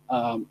sorts of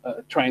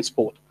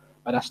transport.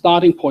 But our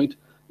starting point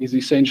is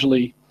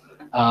essentially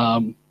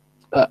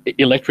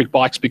electric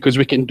bikes, because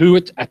we can do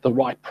it at the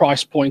right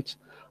price point.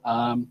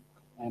 And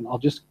I'll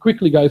just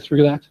quickly go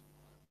through that.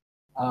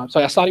 So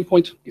our starting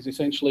point is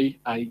essentially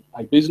a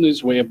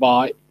business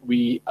whereby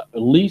we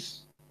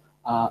lease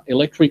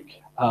electric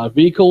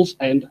vehicles,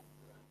 and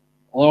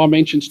although I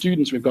mentioned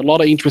students, we've got a lot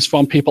of interest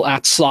from people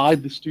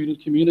outside the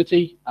student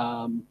community,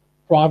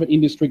 private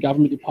industry,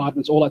 government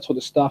departments, all that sort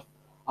of stuff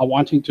are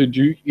wanting to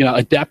do,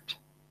 adapt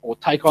or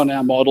take on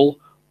our model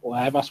or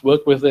have us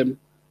work with them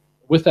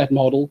with that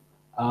model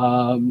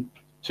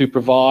to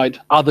provide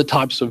other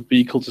types of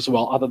vehicles as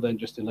well, other than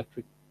just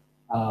electric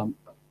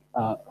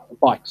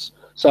bikes.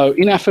 So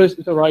in our first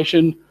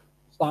iteration,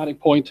 starting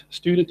point,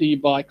 student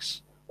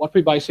e-bikes, what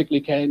we're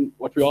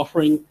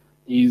offering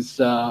is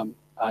a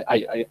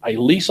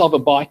lease of a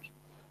bike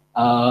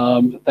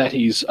that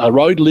is a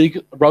road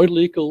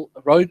legal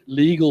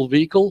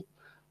vehicle,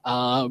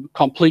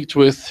 complete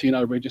with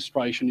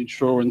registration,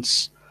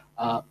 insurance.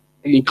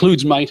 It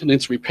includes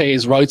maintenance,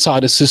 repairs,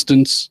 roadside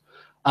assistance.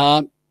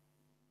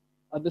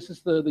 This is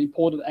the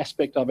important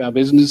aspect of our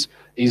business,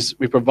 is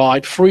we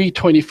provide free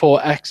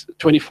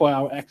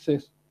 24-hour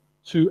access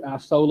to our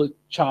solar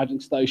charging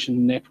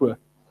station network.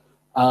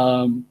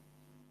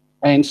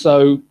 And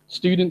so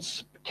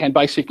students can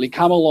basically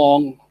come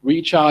along,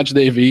 recharge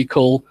their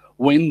vehicle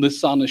when the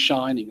sun is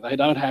shining. They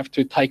don't have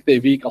to take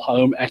their vehicle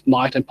home at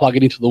night and plug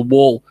it into the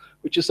wall,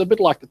 which is a bit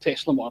like the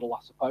Tesla model, I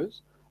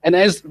suppose. And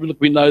as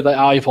we know, they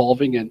are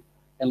evolving and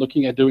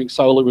looking at doing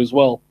solar as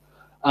well.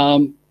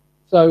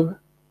 So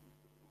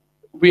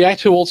we had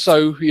to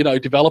also,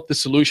 develop the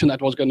solution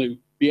that was going to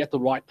be at the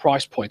right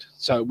price point.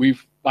 So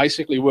we've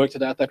basically worked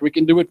it out that we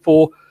can do it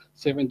for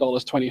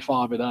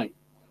 $7.25 a day.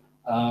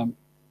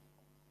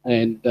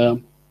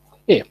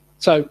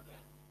 So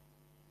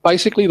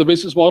basically the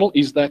business model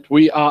is that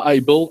we are a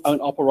build, own,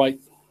 operate,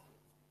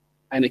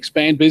 and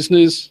expand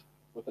business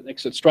with an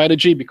exit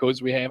strategy,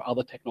 because we have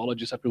other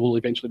technologies that we will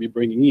eventually be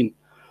bringing in.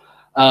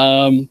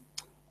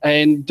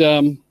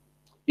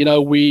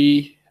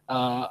 We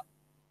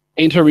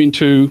enter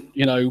into,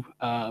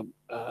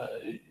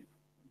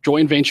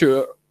 joint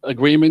venture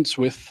agreements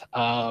with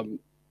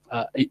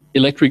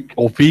electric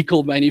or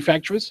vehicle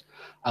manufacturers.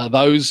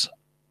 Those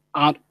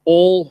aren't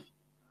all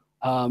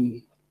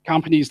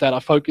companies that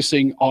are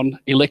focusing on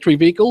electric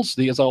vehicles.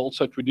 These are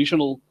also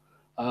traditional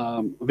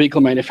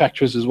vehicle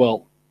manufacturers as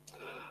well.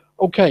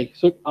 Okay,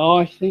 so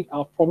I think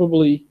I've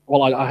probably,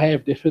 I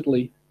have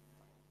definitely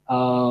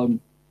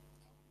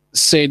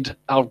said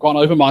I've gone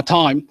over my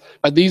time,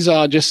 but these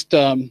are just,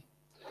 an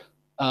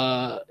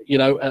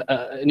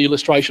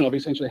illustration of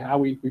essentially how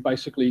we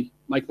basically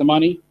make the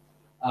money.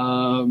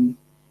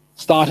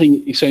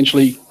 Starting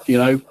essentially,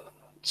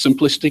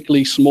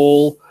 simplistically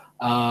small,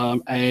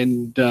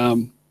 and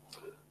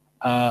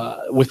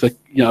with a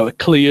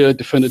clear,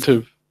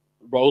 definitive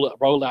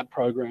rollout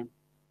program.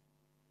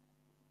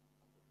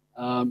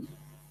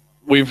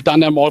 We've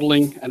done our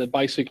modeling, and it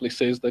basically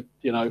says that,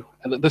 and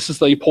this is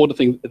the important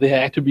thing,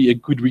 there had to be a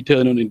good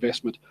return on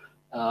investment.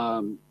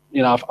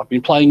 I've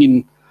been playing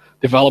in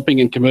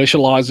developing and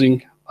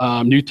commercializing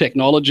new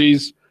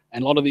technologies,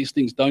 and a lot of these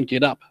things don't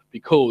get up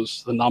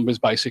because the numbers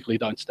basically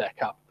don't stack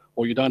up,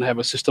 or you don't have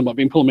a system of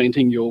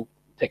implementing your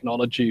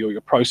technology or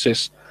your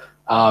process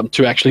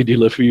to actually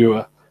deliver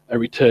you a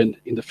return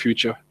in the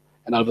future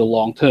and over the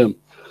long term.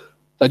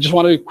 I just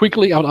want to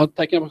quickly, I'll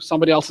take up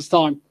somebody else's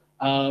time.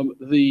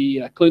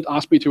 Clint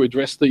asked me to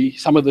address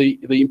some of the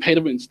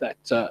impediments that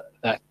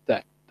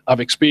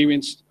I've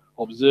experienced,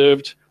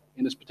 observed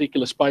in this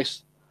particular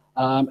space,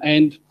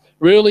 and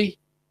really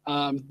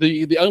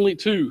the only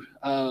two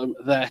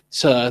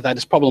that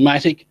is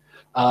problematic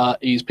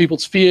is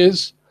people's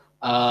fears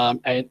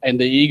and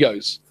their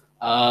egos,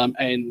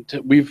 and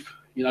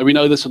we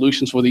know the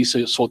solutions for these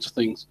sorts of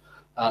things.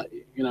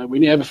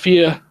 When you have a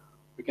fear,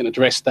 we can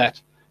address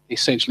that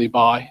essentially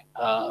by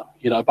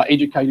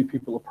educating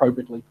people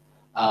appropriately,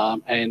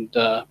 and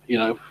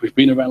we've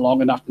been around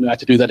long enough to know how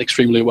to do that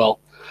extremely well.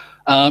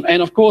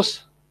 And of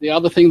course, the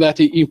other thing that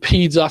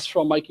impedes us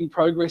from making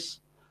progress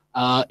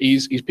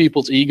is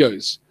people's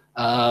egos.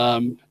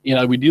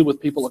 We deal with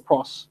people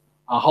across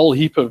a whole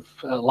heap of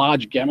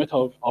large gamut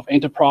of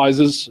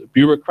enterprises,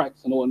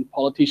 bureaucrats, and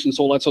politicians,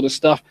 all that sort of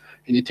stuff,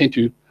 and you tend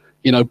to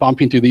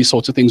bump into these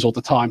sorts of things all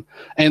the time.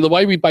 And the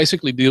way we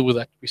basically deal with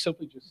that, we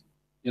simply just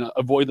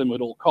avoid them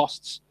at all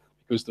costs,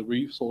 because the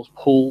resource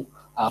pool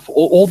for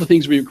all the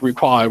things we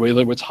require,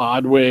 whether it's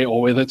hardware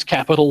or whether it's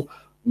capital,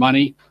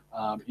 money,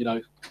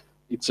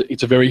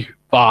 it's a very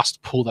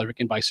vast pool that we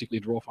can basically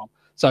draw from.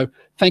 So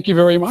thank you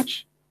very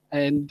much,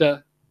 and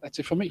that's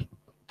it for me.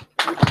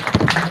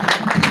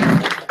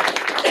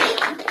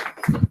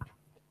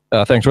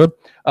 Thanks, Rod.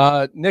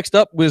 Next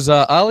up was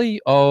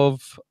Ali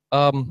of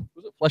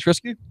was it Flash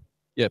Rescue?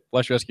 Yeah,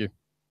 Flash Rescue.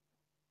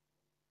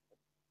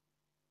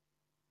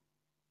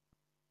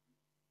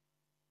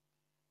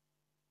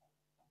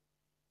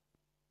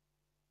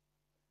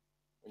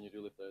 When you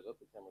do lift those up,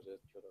 the camera's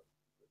there.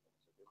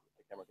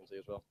 The camera can see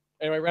as well.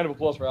 Anyway, round of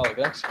applause for Ali.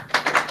 Thanks.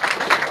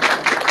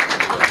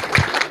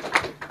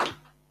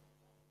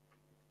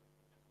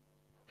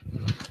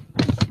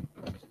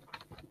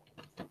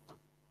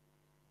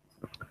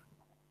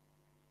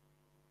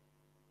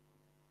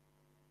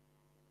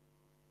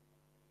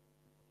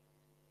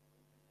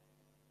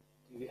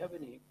 Do you have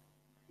any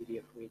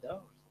PDF reader?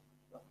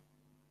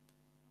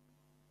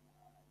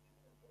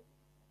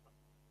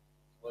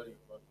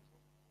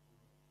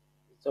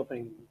 It's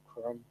opening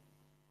Chrome.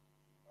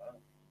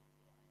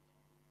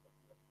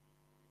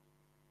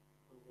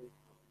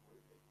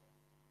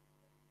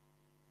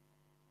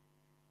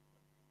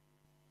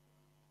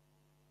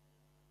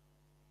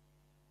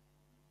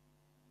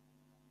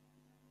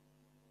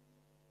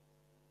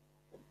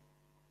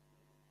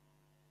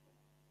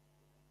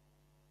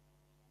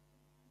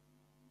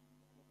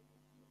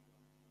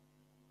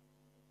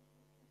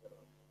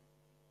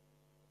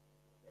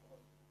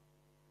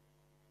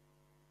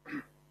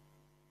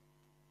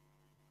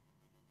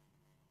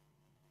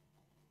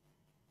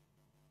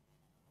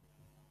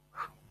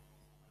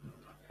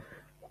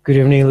 Good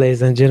evening,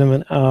 ladies and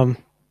gentlemen.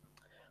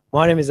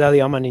 My name is Ali.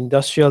 I'm an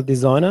industrial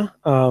designer.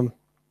 This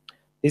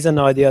is an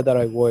idea that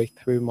I worked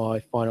through my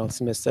final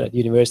semester at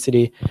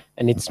university,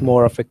 and it's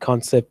more of a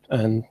concept.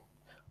 And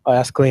I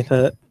asked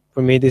Clinton,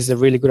 for me, this is a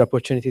really good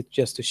opportunity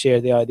just to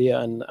share the idea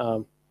and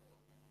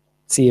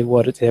see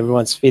what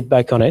everyone's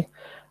feedback on it.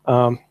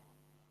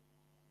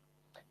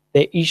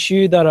 The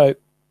issue that I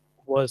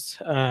was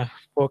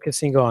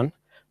focusing on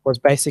was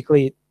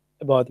basically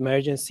about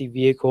emergency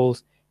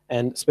vehicles,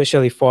 and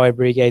especially fire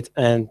brigades,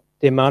 and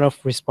the amount of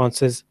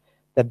responses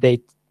that they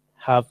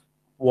have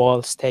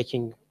whilst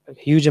taking a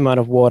huge amount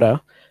of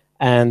water.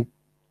 And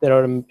there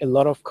are a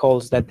lot of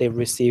calls that they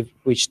receive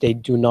which they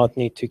do not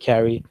need to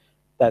carry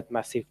that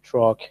massive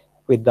truck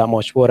with that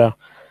much water.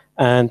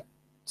 And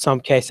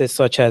some cases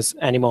such as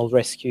animal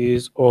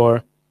rescues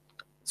or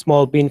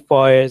small bin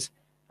fires,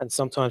 and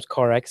sometimes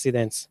car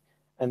accidents.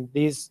 And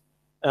these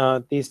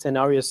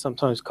scenarios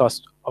sometimes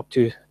cost up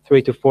to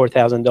 $3,000 to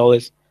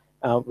 $4,000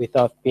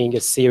 without being a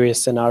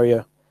serious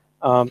scenario.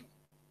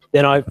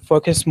 Then I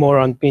focused more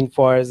on bin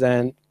fires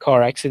and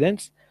car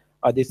accidents.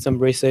 I did some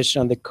research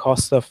on the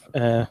cost of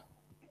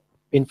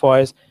bin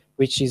fires,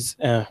 which is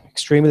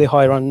extremely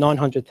high, around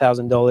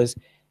 $900,000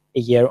 a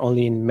year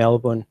only in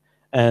Melbourne.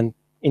 And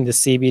in the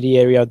CBD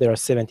area, there are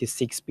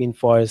 76 bin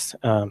fires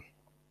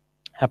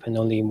happen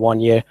only in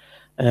 1 year.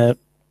 And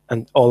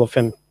all of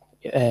them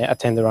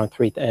attend around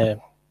the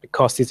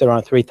cost is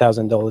around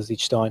 $3,000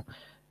 each time.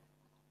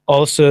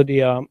 Also,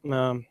 the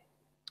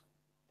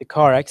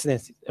car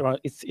accidents,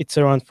 it's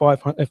around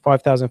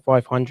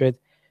 5,500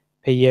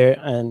 per year,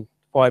 and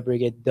fire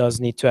brigade does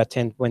need to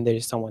attend when there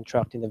is someone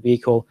trapped in the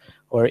vehicle,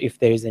 or if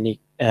there is any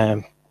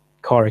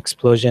car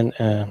explosion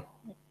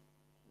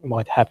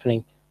might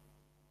happening.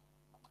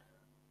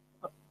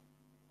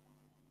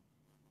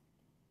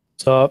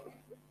 So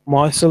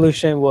my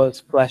solution was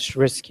Flash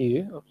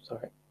Rescue. Oh,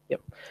 sorry.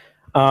 Yep.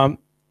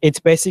 It's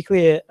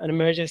basically an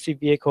emergency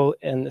vehicle,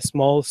 and a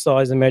small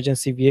size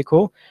emergency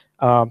vehicle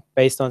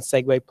based on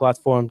Segway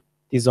platform,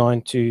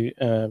 designed to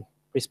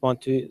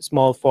respond to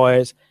small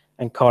fires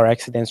and car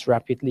accidents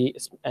rapidly,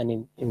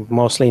 and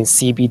mostly in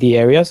CBD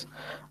areas.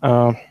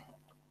 The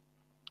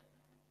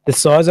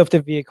size of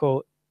the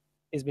vehicle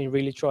has been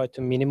really tried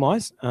to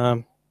minimize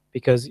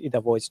because it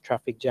avoids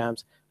traffic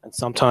jams, and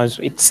sometimes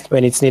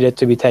when it's needed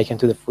to be taken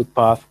to the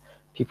footpath,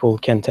 people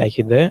can take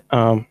it there.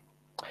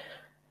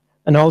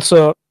 And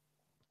also,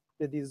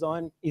 the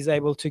design is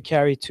able to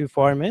carry 2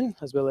 firemen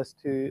as well as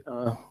 2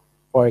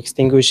 fire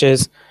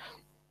extinguishers.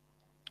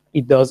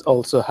 It does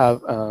also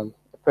have a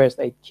first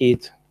aid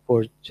kit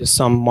for just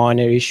some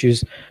minor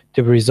issues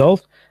to be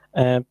resolved.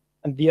 And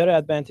the other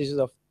advantages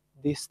of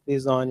this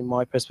design, in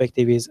my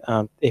perspective, is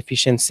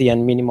efficiency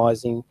and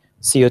minimizing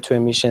CO2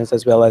 emissions,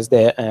 as well as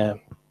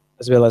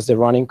the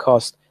running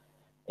cost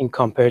in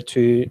compared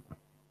to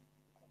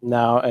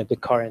now the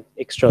current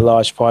extra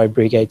large fire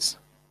brigades.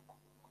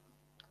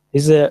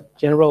 This is a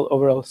general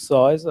overall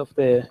size of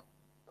the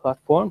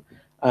platform.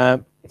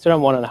 It's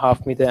around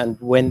 1.5 meters,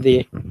 and when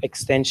the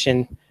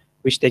extension,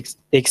 the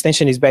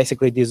extension is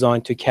basically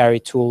designed to carry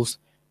tools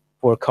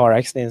for car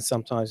accidents.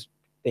 Sometimes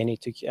they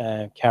need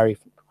to carry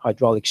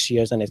hydraulic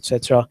shears and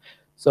etc.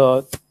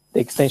 So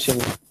the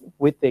extension,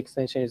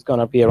 is going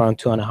to be around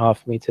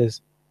 2.5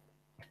 meters.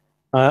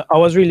 I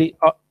was really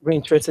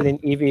interested in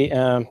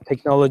EV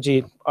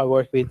technology. I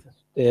worked with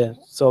the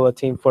solar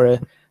team for a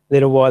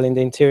little while in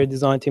the interior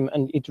design team,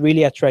 and it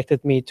really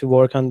attracted me to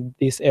work on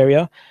this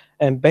area.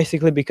 And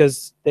basically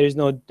because there is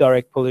no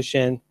direct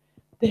pollution,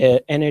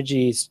 the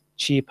energy is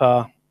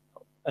cheaper,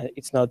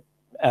 it's not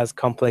as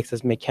complex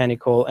as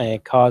mechanical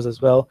cars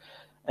as well.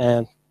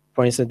 And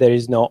for instance, there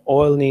is no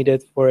oil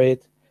needed for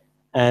it,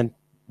 and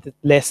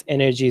less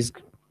energy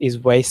is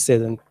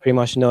wasted, and pretty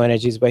much no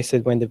energy is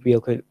wasted when the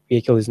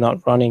vehicle is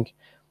not running.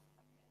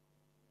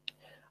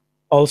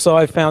 Also,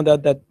 I found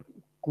out that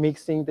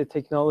mixing the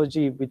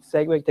technology with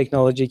Segway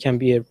technology can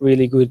be a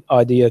really good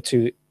idea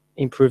to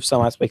improve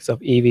some aspects of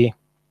EV.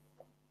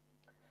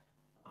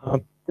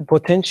 The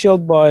potential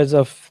buyers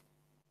of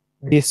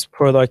this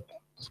product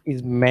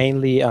is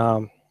mainly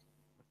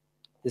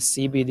the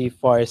CBD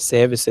fire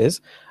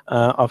services.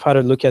 I've had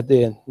a look at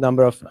the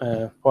number of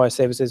fire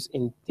services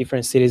in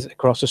different cities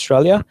across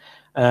Australia.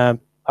 Out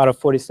of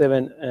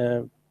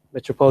 47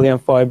 Metropolitan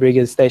Fire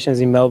Brigade stations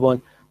in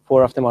Melbourne,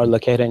 4 of them are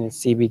located in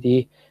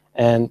CBD,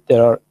 and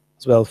there are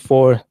as well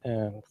 4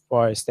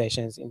 fire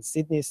stations in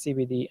Sydney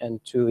CBD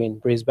and 2 in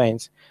Brisbane.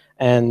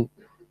 And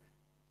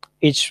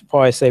each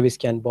fire service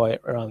can buy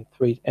around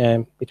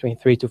between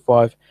 3 to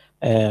 5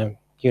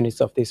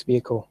 units of this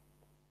vehicle.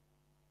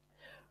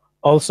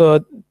 Also,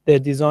 the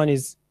design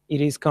is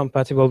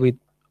compatible with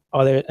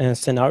other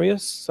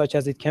scenarios, such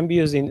as it can be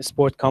used in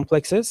sport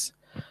complexes,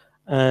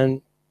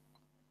 and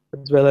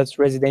as well as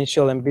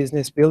residential and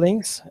business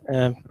buildings.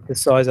 The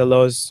size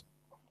allows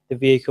the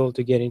vehicle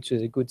to get into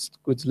the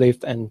goods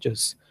lift and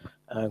just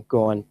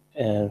go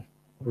and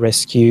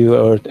rescue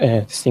or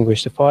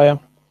extinguish the fire.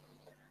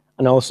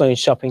 And also in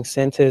shopping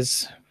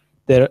centers,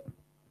 there are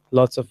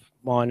lots of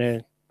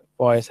minor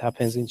fires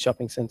happens in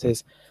shopping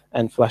centers,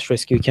 and flash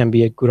rescue can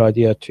be a good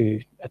idea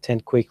to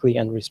attend quickly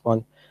and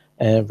respond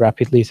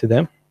rapidly to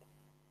them.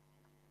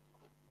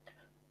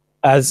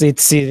 As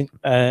it's in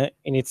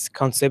its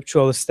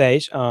conceptual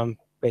stage,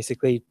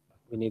 basically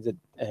we need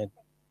a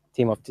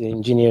team of the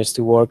engineers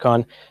to work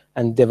on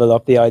and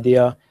develop the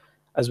idea,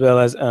 as well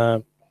as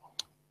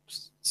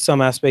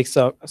some aspects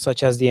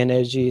such as the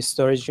energy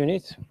storage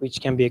unit, which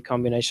can be a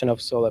combination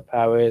of solar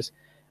powers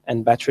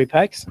and battery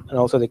packs, and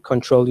also the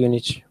control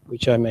unit,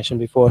 which I mentioned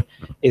before,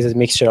 is a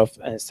mixture of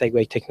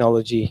Segway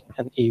technology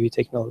and EV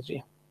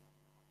technology.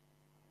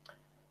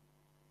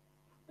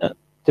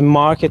 The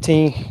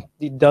marketing,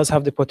 it does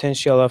have the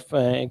potential of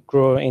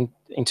growing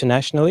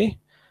internationally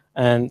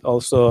and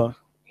also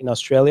in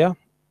Australia.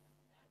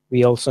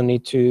 We also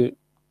need to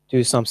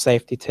do some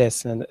safety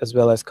tests, and as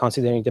well as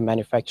considering the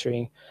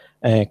manufacturing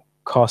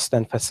cost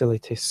and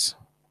facilities.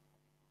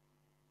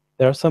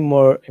 There are some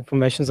more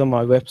information on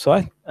my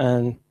website,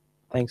 and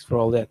thanks for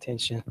all the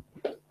attention.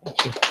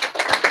 Thank you.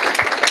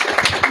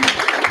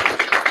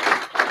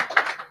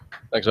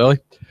 Thanks, Ali.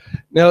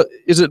 Now,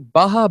 is it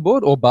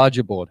BajaBoard or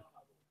BajaBoard?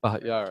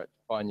 Yeah, all right.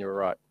 Fine, you were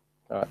right.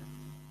 All right.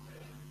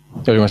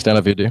 So you want to stand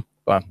up here, do you?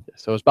 Fine.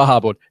 So it's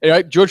BajaBoard.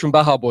 Anyway, George from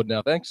BajaBoard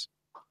now. Thanks.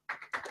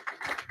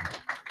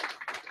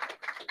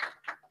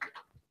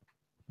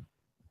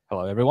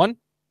 Hello, everyone.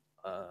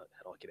 How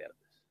do I get out of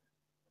this?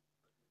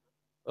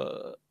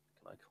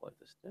 Can I close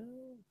this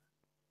down?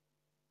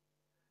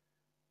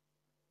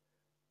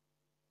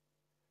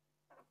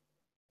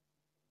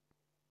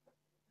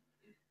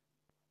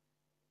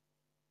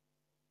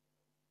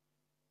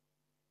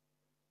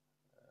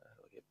 How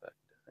do I get back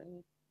to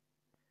thing?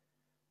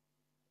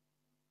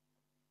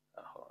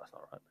 Oh, that's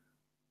not right.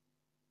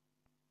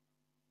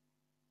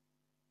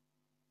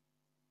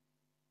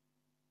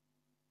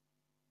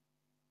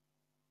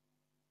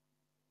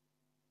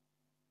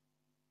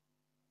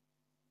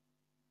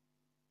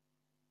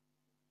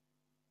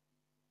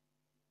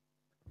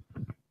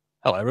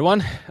 Hello,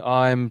 everyone.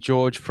 I'm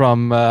George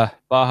from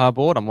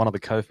BajaBoard. I'm one of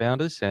the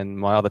co-founders, and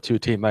my other 2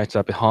 teammates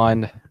are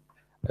behind,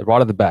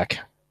 right at the back,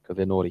 because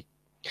they're naughty.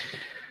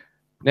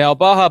 Now,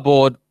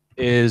 BajaBoard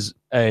is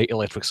an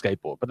electric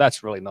skateboard, but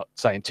that's really not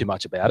saying too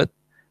much about it.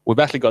 We've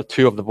actually got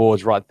 2 of the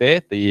boards right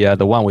there. The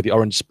one with the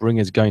orange spring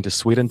is going to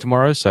Sweden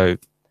tomorrow, so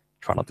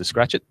try not to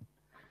scratch it.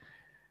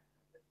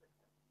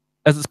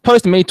 As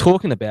opposed to me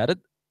talking about it,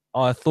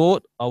 I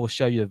thought I will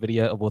show you a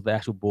video of what the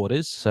actual board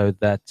is so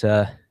that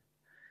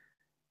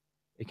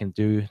it can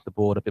do the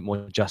board a bit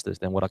more justice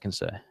than what I can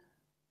say.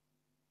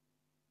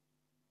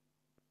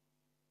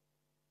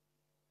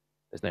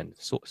 There's no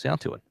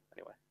sound to it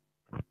anyway.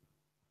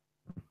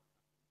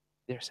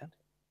 There's sound.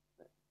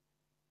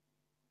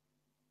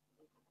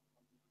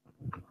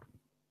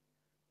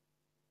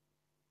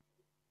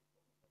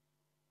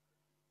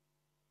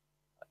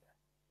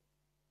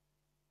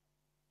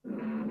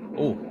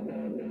 Oh.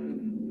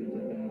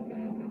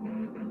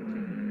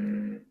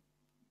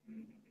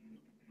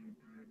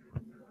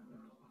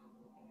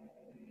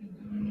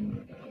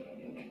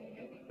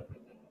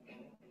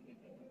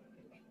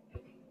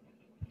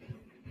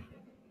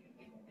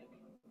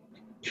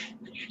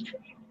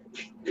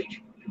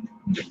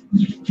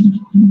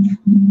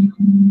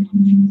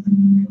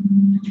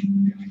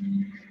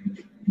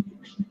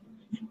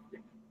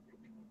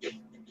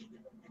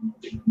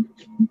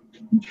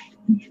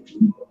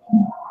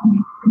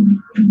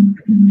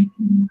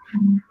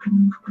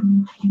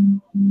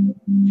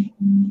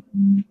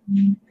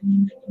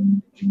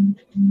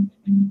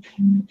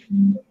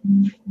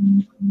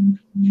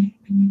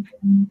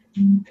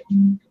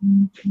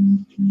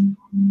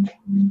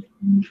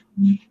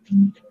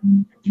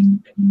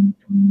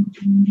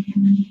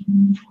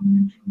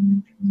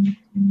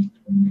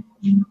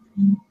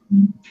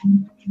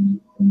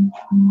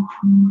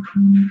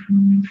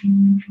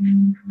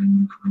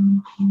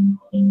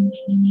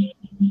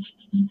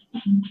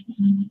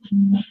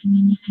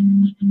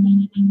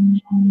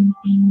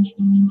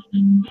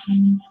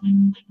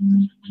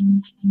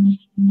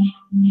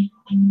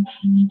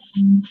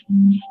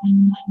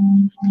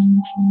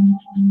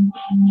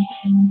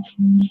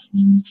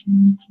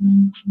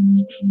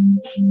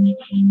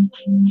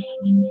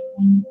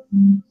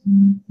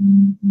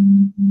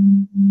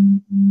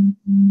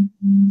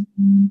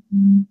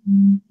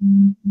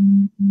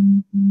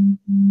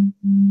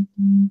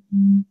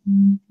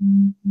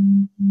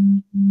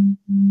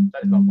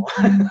 That is not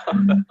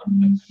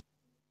mine.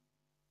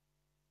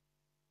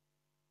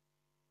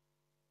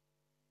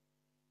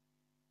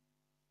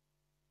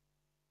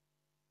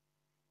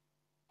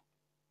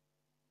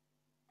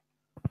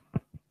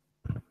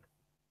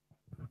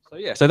 So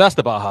yeah, so that's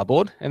the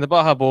BajaBoard, and the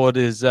BajaBoard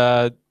is,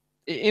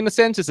 in a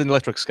sense, it's an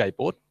electric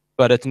skateboard,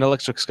 but it's an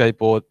electric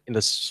skateboard in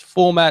this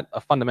format,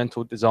 a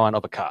fundamental design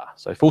of a car.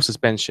 So full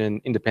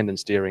suspension, independent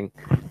steering,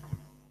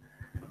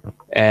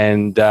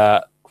 and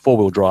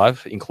four-wheel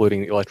drive,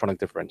 including electronic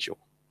differential.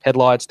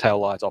 Headlights,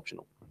 taillights,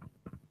 optional.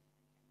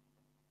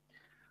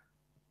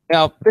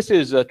 Now, this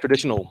is a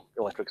traditional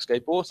electric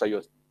skateboard, so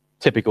your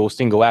typical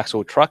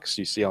single-axle trucks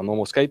you see on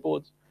normal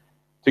skateboards.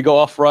 To go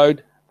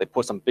off-road, they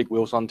put some big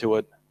wheels onto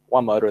it,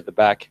 one motor at the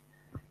back.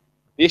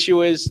 The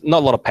issue is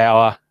not a lot of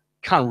power,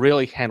 can't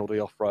really handle the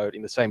off-road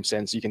in the same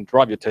sense. You can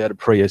drive your Toyota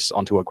Prius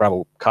onto a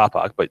gravel car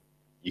park, but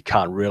you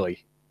can't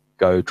really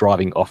go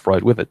driving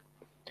off-road with it.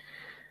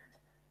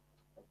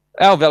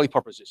 Our value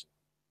proposition.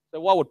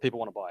 So why would people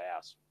want to buy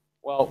ours?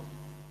 Well,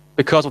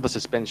 because of the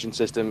suspension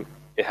system,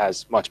 it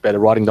has much better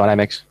riding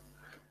dynamics.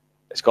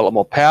 It's got a lot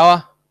more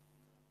power.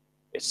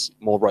 It's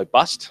more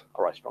robust.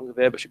 All right, stronger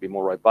there, but should be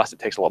more robust. It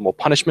takes a lot more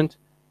punishment.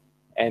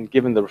 And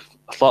given the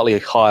slightly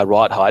higher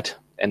ride height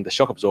and the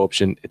shock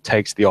absorption, it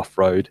takes the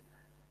off-road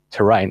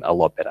terrain a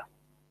lot better.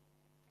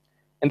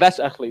 And that's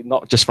actually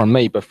not just from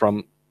me, but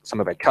from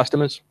some of our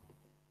customers.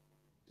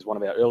 He's one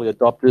of our early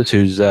adopters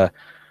who's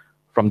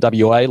from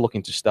WA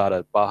looking to start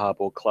a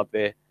BajaBoard club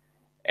there.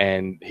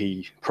 And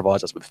he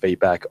provides us with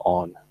feedback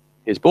on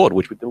his board,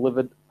 which we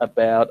delivered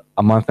about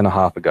a month and a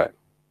half ago.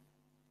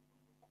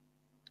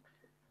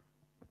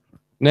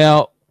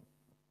 Now,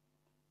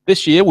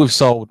 this year we've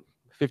sold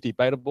 50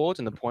 beta boards,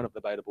 and the point of the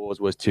beta boards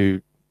was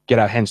to get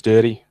our hands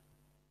dirty,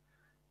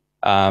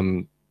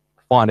 find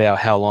out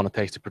how long it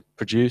takes to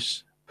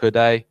produce per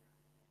day,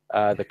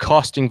 the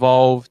cost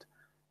involved,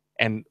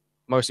 and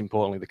most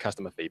importantly, the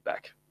customer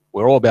feedback.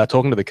 We're all about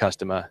talking to the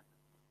customer,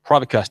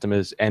 private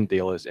customers and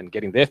dealers, and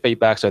getting their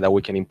feedback so that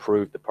we can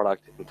improve the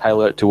product and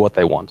tailor it to what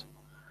they want.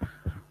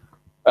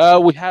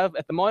 We have,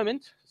 at the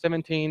moment,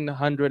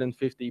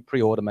 1,750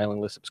 pre-order mailing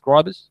list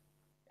subscribers,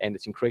 and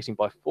it's increasing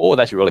by 4.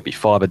 That should really be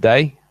 5 a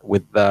day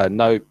with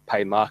no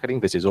paid marketing.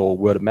 This is all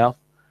word of mouth.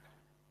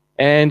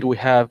 And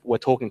we're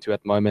talking to,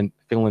 at the moment,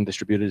 Finland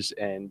distributors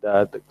and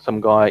some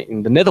guy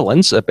in the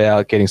Netherlands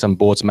about getting some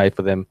boards made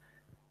for them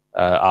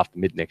after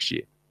mid next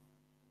year.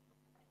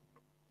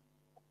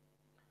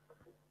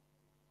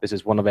 This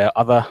is one of our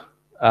other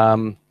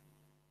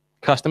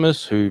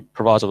customers who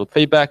provides us with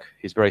feedback.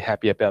 He's very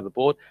happy about the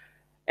board.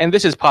 And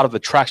this is part of the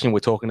traction we're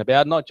talking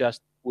about, not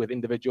just with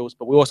individuals,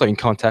 but we're also in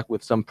contact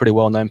with some pretty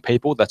well-known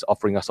people that's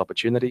offering us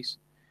opportunities.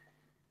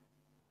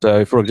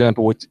 So, for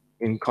example, we're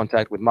in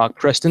contact with Mark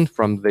Preston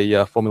from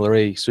the Formula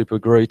E Super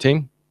Guru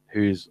team,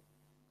 who's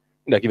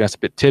giving us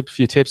a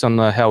few tips on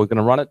how we're going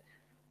to run it,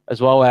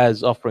 as well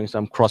as offering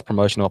some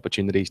cross-promotional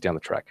opportunities down the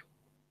track.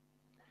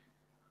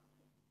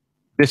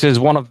 This is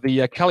one of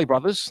the Kelly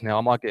brothers. Now,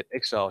 I might get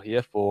exiled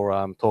here for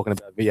talking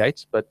about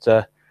V8s,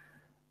 but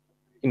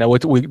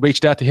we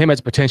reached out to him as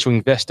a potential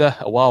investor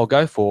a while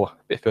ago for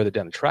a bit further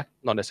down the track,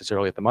 not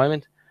necessarily at the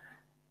moment.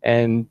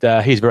 And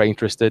he's very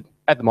interested.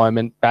 At the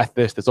moment,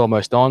 Bathurst is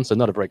almost on, so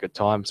not a very good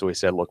time. So we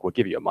said, look, we'll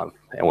give you a month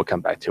and we'll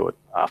come back to it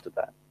after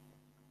that.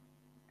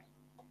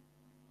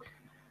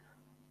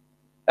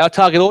 Our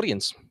target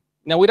audience.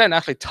 Now, we don't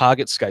actually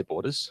target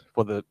skateboarders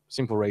for the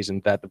simple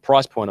reason that the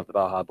price point of the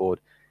BajaBoard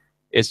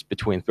is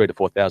between $3,000 to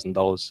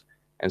 $4,000.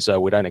 And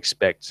so we don't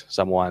expect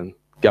someone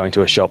going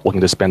to a shop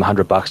looking to spend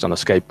 $100 on a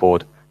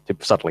skateboard to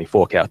suddenly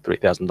fork out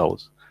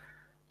 $3,000.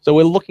 So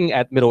we're looking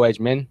at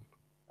middle-aged men,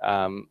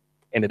 and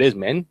it is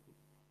men.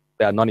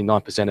 About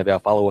 99% of our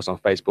followers on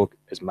Facebook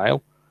is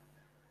male,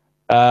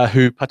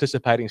 who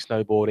participate in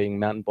snowboarding,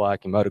 mountain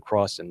biking,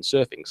 motocross, and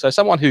surfing. So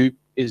someone who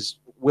is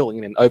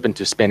willing and open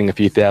to spending a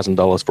few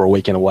 $1,000s for a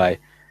weekend away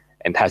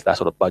and has that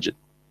sort of budget.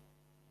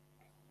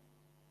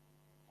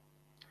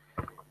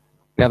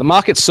 Now, the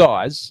market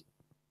size,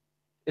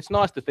 it's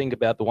nice to think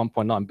about the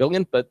 1.9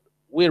 billion, but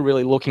we're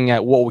really looking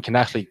at what we can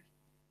actually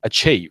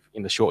achieve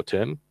in the short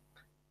term.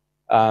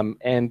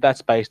 And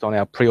that's based on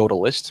our pre-order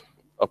list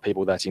of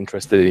people that's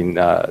interested in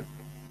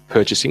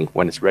purchasing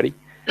when it's ready,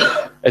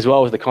 as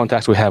well as the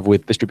contacts we have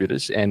with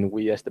distributors. And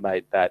we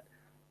estimate that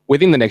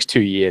within the next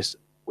 2 years,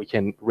 we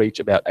can reach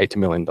about $80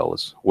 million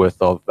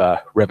worth of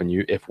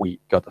revenue if we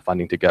got the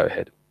funding to go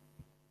ahead.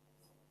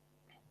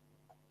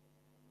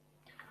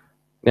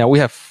 Now, we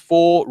have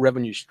 4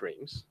 revenue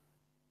streams,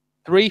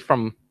 3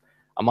 from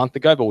a month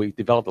ago, but we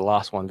developed the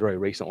last one very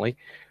recently.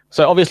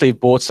 So obviously,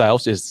 board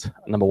sales is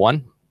number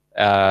 1.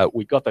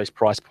 We got those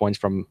price points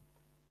from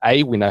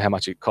we know how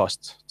much it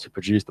costs to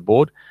produce the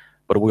board,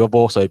 but we've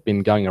also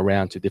been going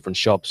around to different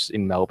shops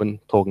in Melbourne,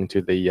 talking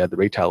to the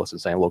retailers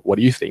and saying, look, what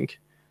do you think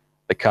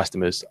the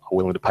customers are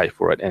willing to pay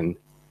for it? And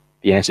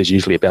the answer is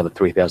usually about the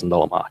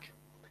 $3,000 mark.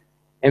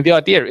 And the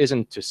idea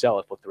isn't to sell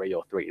it for 3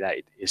 or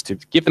 3.8, is to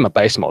give them a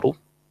base model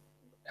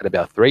at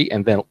about 3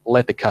 and then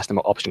let the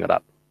customer option it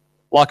up.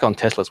 Like on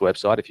Tesla's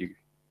website, if you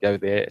go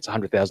there, it's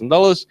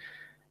 $100,000.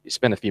 You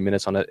spend a few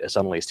minutes on it,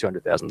 suddenly it's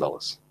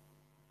 $200,000.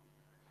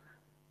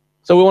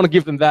 So we want to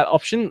give them that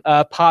option.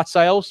 Part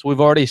sales, we've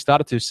already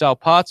started to sell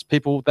parts.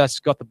 People that's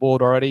got the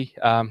board already,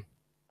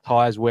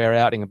 tires wear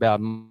out in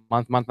about a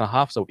month and a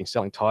half, so we've been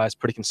selling tires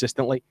pretty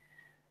consistently.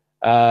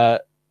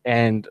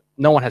 And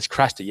no one has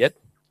crashed it yet,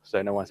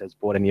 so no one has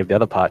bought any of the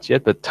other parts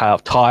yet, but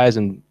tires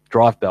and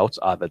drive belts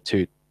are the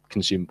 2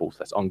 consumables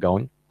that's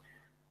ongoing.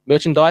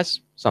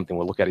 Merchandise, something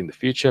we'll look at in the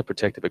future,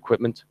 protective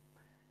equipment.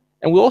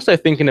 And we're also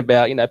thinking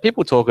about,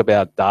 people talk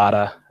about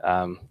data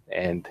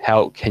and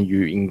how can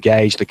you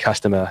engage the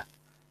customer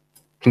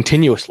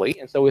continuously.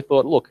 And so we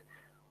thought, look,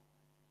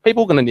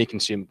 people are going to need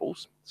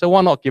consumables. So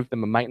why not give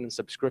them a maintenance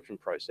subscription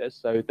process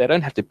so they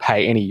don't have to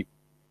pay any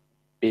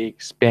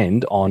big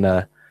spend on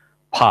a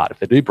part if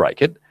they do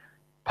break it.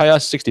 Pay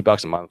us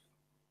 $60 a month.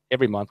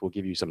 Every month we'll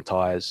give you some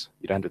tires.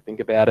 You don't have to think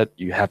about it.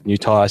 You have new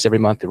tires every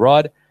month to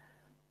ride.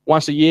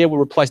 Once a year,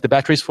 we'll replace the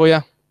batteries for you.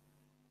 It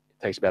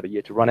takes about a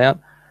year to run out.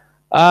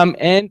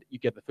 And you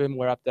get the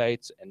firmware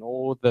updates and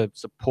all the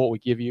support we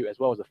give you, as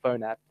well as a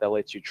phone app that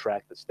lets you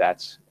track the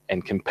stats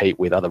and compete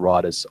with other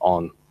riders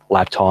on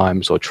lap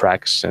times or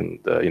tracks and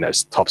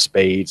top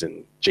speeds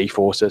and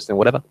G-forces and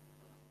whatever.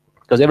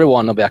 Because every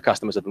one of our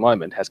customers at the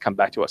moment has come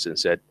back to us and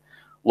said,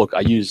 look, I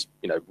use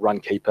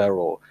Runkeeper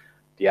or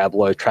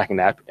Diablo tracking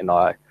app, and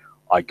I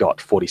got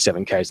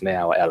 47 k's an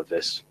hour out of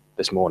this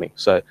morning.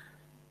 So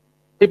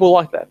people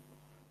like that.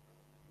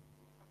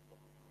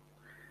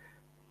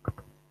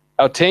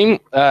 Our team,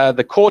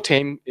 the core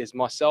team is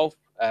myself,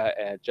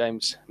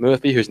 James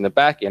Murphy, who's in the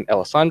back, and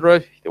Alessandro.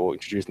 They will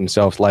introduce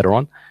themselves later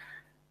on.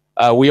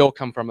 We all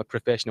come from a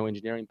professional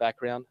engineering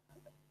background.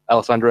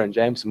 Alessandro and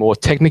James are more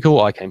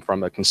technical. I came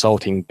from a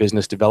consulting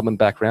business development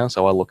background,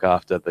 so I look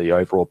after the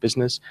overall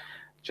business.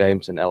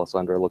 James and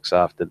Alessandro looks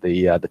after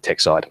the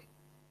tech side.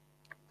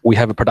 We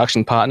have a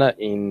production partner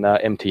in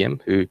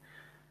MTM who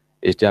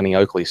is down in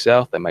Oakley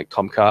South. They make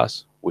Tom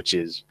cars, which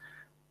is,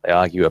 they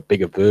argue, a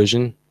bigger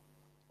version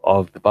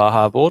of the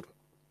BajaBoard.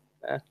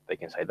 They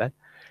can say that.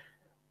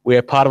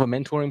 We're part of a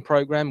mentoring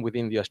program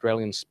within the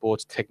Australian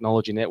Sports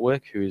Technology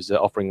Network, who's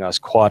offering us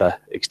quite an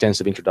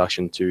extensive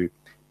introduction to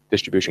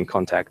distribution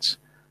contacts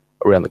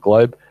around the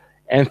globe.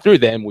 And through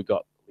them, we've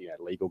got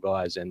legal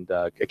guys and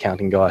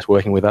accounting guys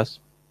working with us.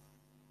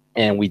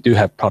 And we do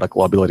have product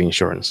liability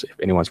insurance, if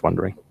anyone's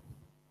wondering.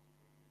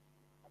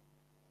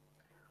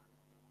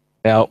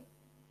 Now,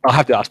 I'll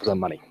have to ask for some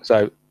money.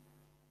 So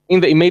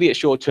in the immediate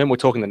short term, we're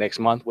talking the next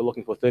month, we're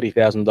looking for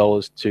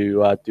 $30,000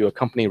 to do a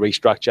company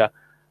restructure,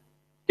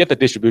 get the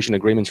distribution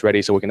agreements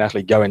ready so we can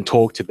actually go and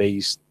talk to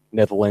these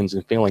Netherlands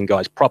and Finland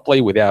guys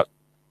properly without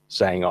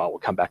saying, oh, we'll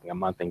come back in a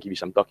month and give you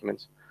some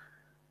documents.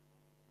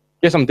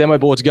 Get some demo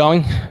boards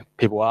going.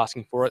 People are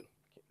asking for it.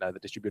 The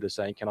distributor's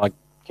saying, can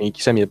you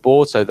send me a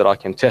board so that I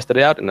can test it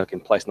out and I can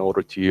place an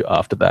order to you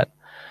after that.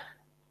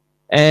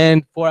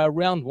 And for our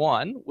round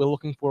 1, we're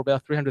looking for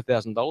about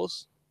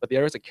 $300,000, but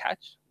there is a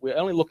catch. We're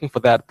only looking for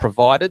that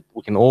provided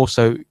we can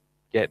also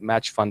get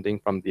match funding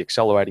from the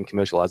Accelerating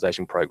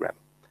Commercialization Program.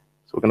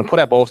 So we're going to put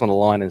our balls on the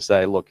line and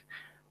say, look,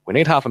 We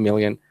need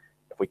 500,000.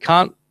 If we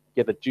can't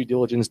get the due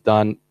diligence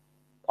done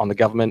on the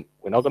government,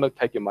 we're not going to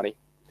take your money.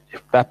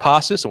 If that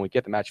passes and we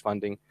get the match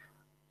funding,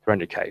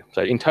 300K.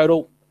 So in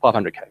total,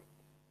 500K.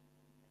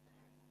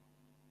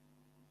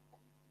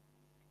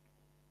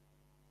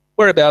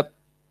 We're about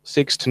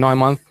 6 to 9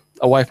 months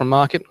away from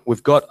market.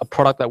 We've got a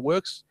product that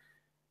works.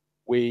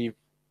 We've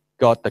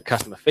got the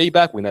customer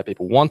feedback. We know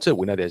people want it.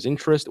 We know there's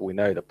interest. We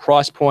know the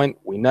price point.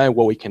 We know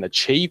what we can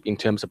achieve in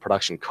terms of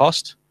production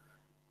cost.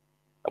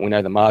 And we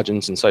know the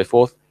margins and so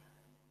forth.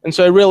 And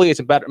so really it's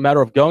a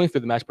matter of going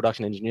through the mass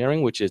production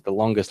engineering, which is the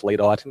longest lead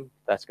item.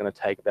 That's going to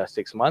take about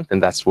 6 months,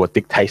 and that's what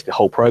dictates the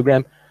whole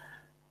program.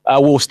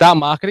 We'll start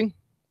marketing.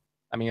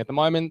 I mean, at the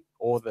moment,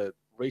 all the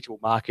reachable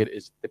market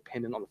is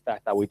dependent on the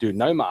fact that we do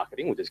no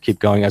marketing. We'll just keep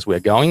going as we're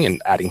going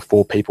and adding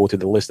 4 people to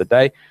the list a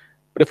day.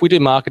 But if we do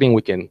marketing,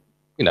 we can,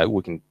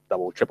 we can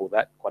double, triple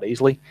that quite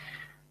easily.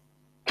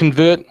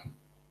 Convert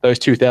those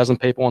 2,000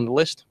 people on the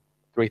list,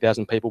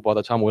 3,000 people by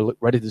the time we're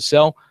ready to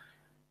sell.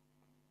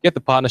 Get the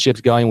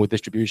partnerships going with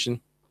distribution,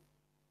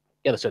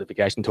 get the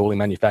certification tooling,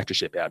 manufacture,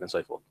 ship out, and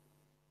so forth.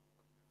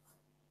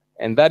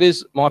 And that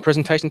is my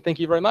presentation. Thank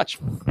you very much.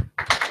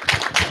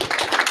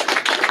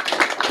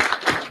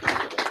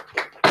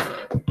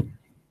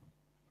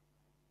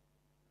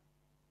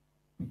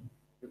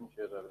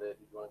 Chairs over there.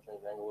 Did you want to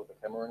change the angle of the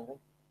camera or anything?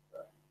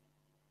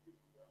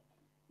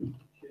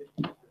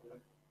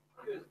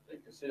 You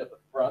can sit at the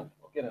front.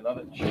 I'll get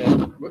another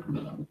chair.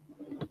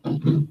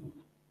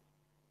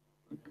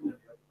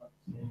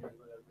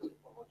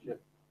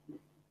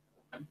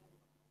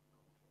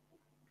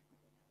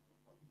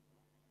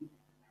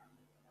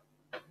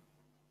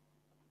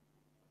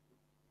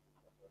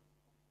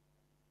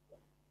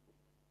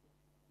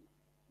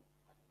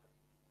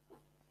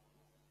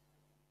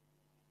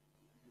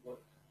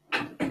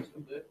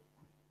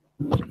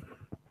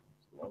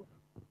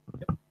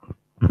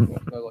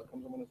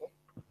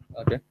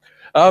 Okay.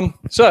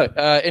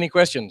 Any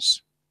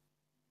questions?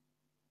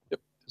 Yep.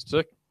 Just a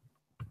sec.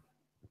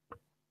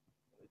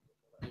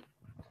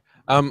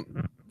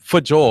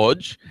 For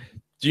George,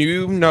 do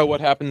you know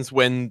what happens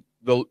when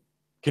the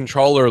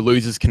controller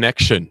loses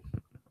connection?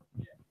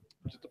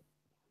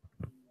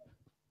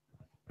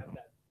 Have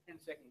that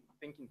 10-second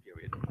thinking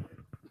period.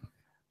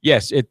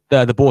 Yes,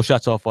 the ball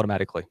shuts off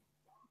automatically.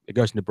 It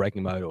goes into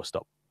braking mode or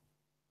stop.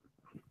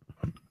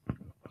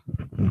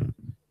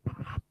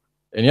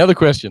 Any other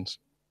questions?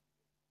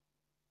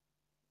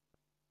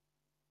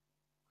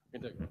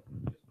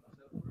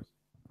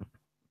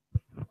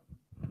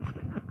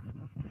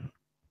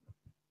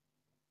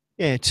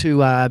 Yeah,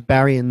 to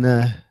Barry and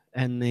the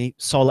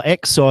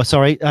SolarX, or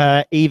sorry,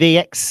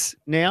 EVX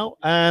now.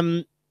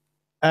 Can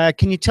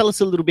you tell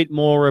us a little bit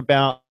more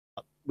about,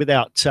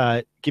 without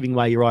giving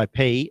away your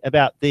IP,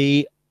 about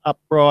the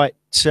upright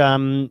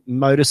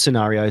motor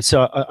scenario?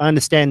 So I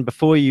understand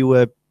before you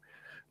were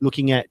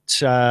looking at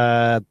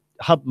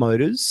hub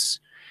motors,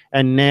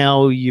 and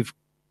now you've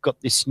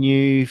got this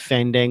new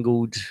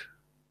fandangled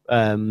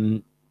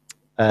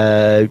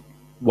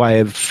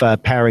way of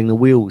powering the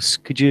wheels.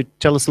 Could you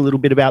tell us a little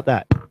bit about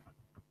that?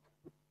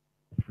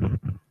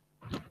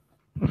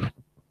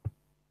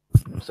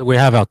 So we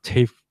have our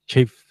chief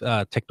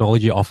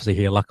technology officer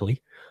here,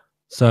 luckily.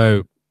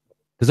 So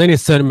there's only a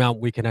certain amount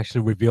we can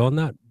actually reveal on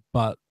that,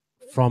 but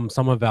from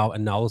some of our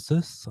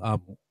analysis,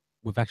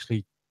 we've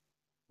actually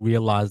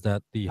realized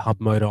that the hub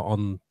motor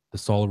on the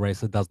Solar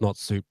Racer does not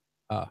suit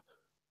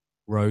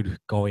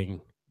road-going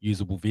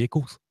usable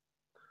vehicles.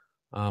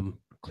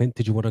 Clint,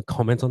 did you want to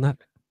comment on that?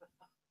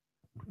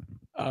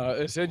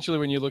 Essentially,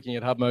 when you're looking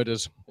at hub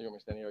motors, you want me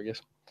to stand here, I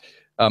guess.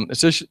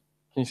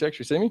 Can you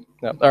actually see me?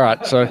 No. All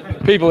right. So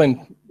people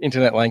in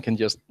internet land can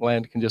just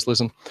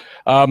listen.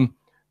 The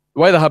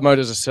way the hub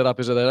motors are set up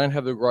is that they don't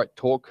have the right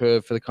torque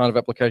curve for the kind of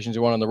applications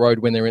you want on the road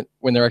when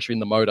they're actually in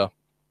the motor.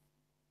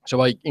 So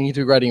by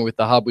integrating with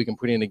the hub, we can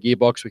put in a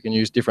gearbox, we can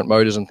use different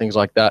motors and things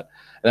like that,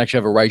 and actually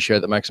have a ratio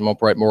that makes them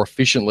operate more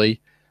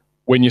efficiently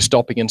when you're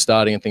stopping and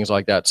starting and things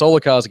like that. Solar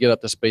cars get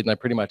up to speed and they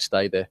pretty much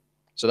stay there.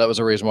 So that was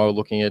the reason why we're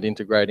looking at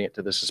integrating it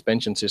to the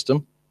suspension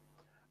system,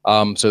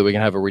 so that we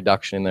can have a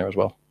reduction in there as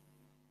well,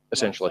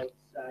 essentially.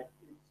 To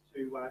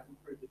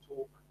improve the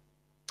torque.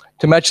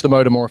 To match the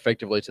motor more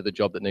effectively to the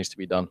job that needs to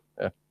be done.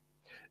 Yeah.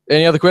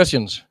 Any other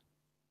questions?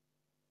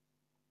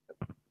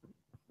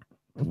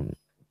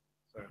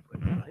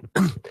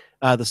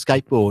 The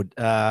skateboard,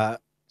 does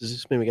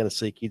this mean we're going to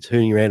see kids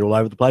hooning around all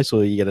over the place,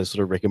 or are you going to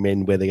sort of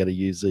recommend where they're going to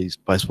use these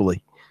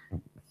boastfully?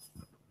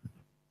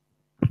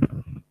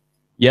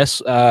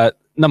 Yes.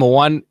 Number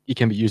one, it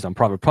can be used on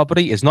private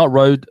property. It's not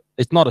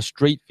a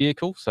street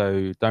vehicle,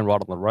 so don't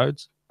ride on the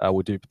roads.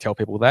 We do tell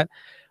people that.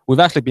 We've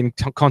actually been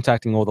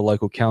contacting all the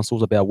local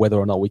councils about whether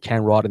or not we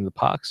can ride in the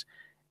parks,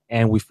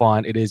 and we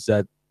find it is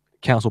a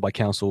council by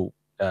council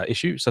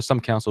issue. So some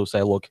councils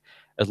say, look,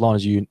 as long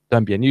as you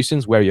don't be a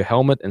nuisance, wear your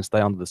helmet and stay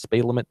under the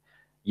speed limit.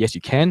 Yes,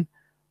 you can.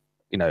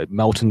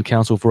 Melton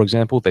Council, for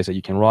example, they say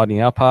you can ride in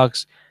our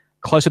parks.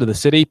 Closer to the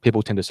city,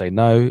 people tend to say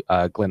no.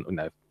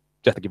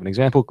 Just to give an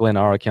example, Glen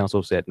Ira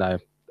Council said no,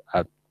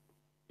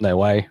 no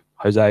way,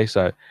 Jose.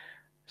 So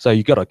So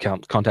you've got to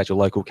contact your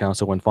local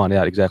council and find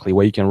out exactly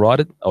where you can ride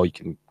it, or you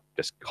can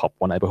just hop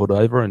one neighbourhood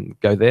over and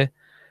go there.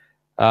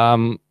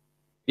 Yeah,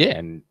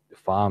 and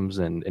farms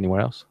and anywhere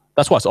else.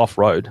 That's why it's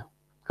off-road,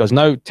 because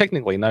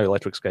technically no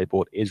electric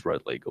skateboard is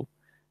road legal.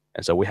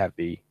 And so we have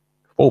the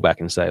fallback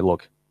and say,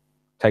 look,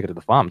 take it to the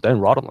farm. Don't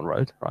ride on the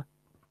road, right?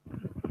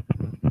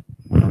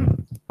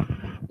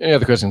 Any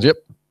other questions? Yep.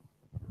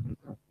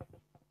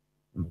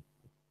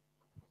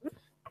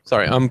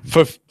 Sorry,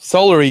 for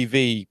solar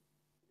EV,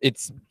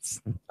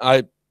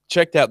 I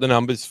checked out the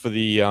numbers for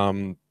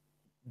the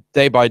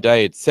day by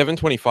day. It's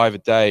 $725 a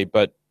day,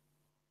 but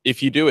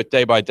if you do it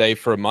day by day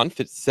for a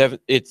month, it's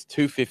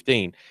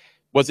 $215.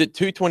 Was it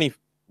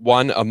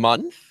 $221 a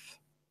month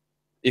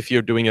if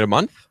you're doing it a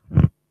month?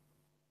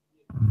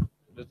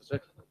 The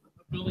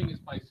billing is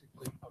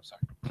basically,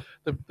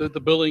 the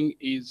billing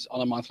is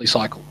on a monthly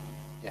cycle.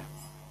 Yeah.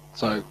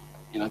 So,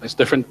 there's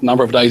different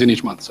number of days in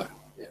each month. So,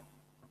 yeah.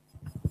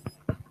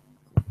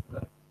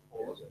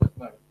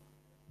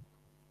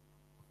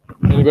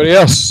 Anybody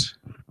else?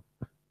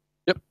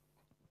 Yep.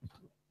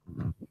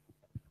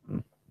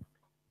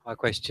 My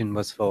question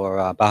was for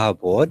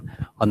BajaBoard.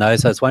 On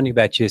those, I was wondering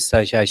about your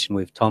association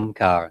with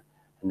Tomcar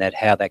and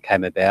how that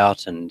came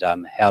about, and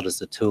how does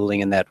the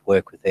tooling and that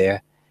work with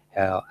there?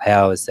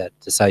 How is that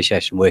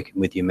association working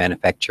with your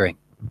manufacturing?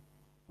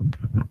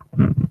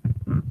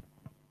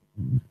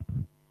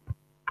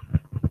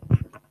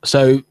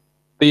 So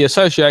the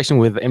association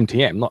with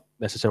MTM, not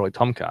necessarily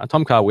Tomcar.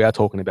 Tomcar, we are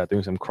talking about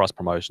doing some cross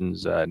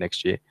promotions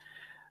next year.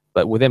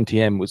 But with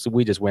MTM,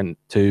 we just went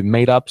to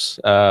meetups,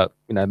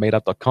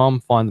 meetup.com,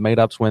 find the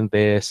meetups when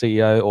their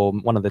CEO or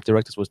one of the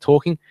directors was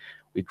talking.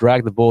 We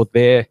dragged the board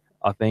there,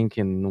 I think,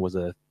 and it was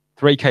a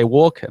 3K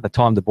walk. At the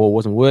time, the board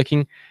wasn't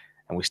working.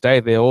 And we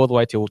stayed there all the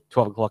way till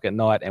 12 o'clock at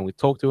night, and we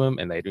talked to them,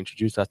 and they'd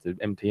introduced us to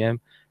MTM.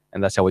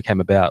 And that's how we came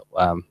about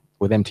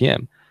with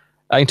MTM.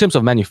 In terms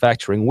of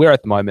manufacturing, we're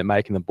at the moment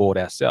making the board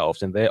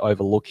ourselves, and they're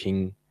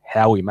overlooking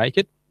how we make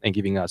it and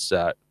giving us,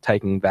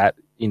 taking that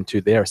into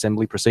their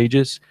assembly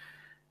procedures.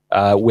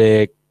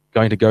 We're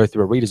going to go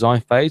through a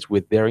redesign phase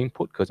with their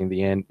input, because in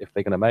the end, if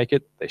they're going to make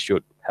it, they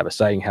should have a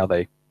say in how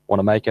they want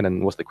to make it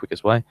and what's the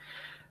quickest way.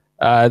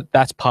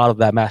 That's part of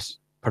that mass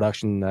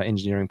production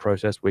engineering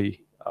process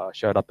we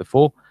showed up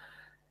before.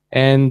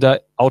 And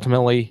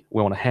ultimately,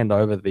 we want to hand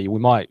over we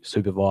might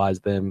supervise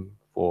them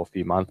for a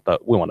few months,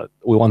 but we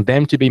want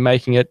them to be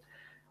making it.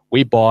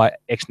 We buy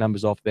X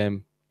numbers off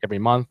them every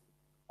month,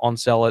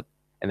 on-sell it,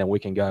 and then we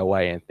can go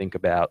away and think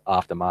about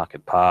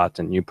aftermarket parts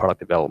and new product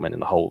development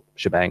and the whole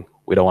shebang.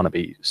 We don't want to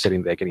be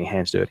sitting there getting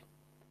hands dirty.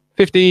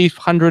 50,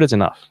 100 is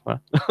enough. Right?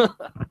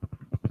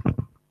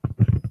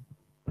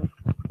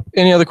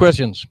 Any other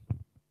questions?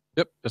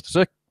 Yep, just a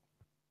sec.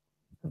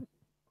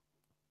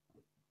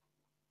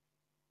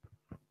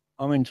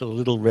 I'm into the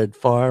little red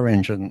fire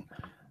engine.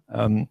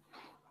 I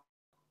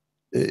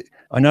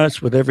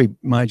noticed with every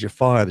major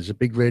fire, there's a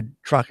big red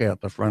truck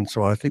out the front,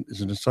 so I think there's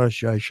an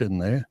association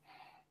there.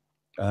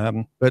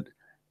 But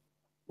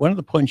one of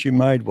the points you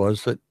made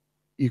was that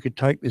you could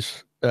take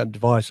this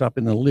device up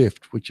in the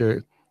lift, which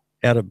are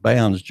out of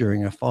bounds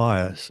during a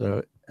fire.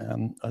 So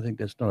I think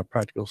that's not a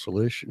practical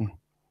solution.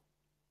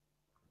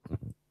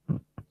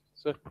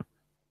 So,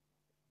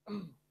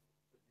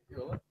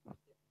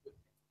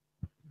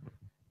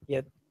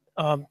 yeah,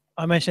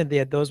 I mentioned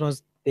that those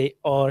ones, they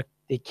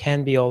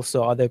can be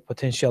also other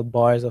potential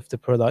buyers of the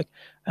product.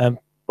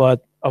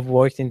 But I've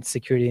worked in the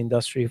security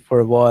industry for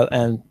a while,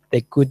 and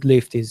the good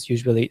lift is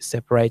usually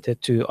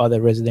separated to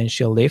other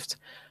residential lifts,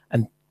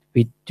 and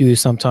we do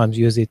sometimes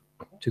use it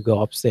to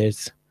go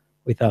upstairs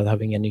without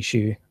having an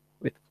issue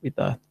with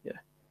that. Yeah.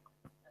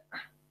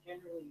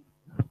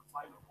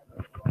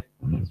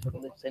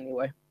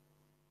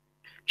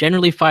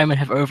 Generally, firemen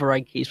have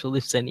override keys for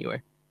lifts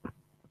anyway.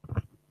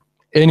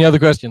 any other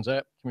questions?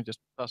 Can we just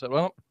pass that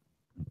one up?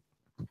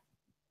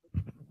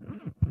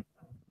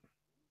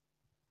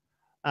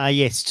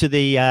 Yes, to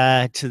the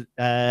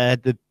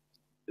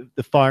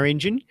fire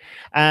engine.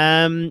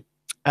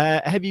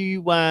 Have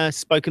you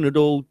spoken at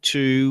all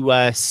to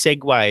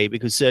Segway?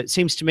 Because it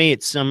seems to me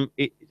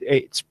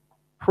it's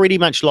pretty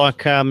much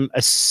like a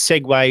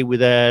Segway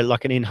with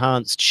like an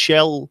enhanced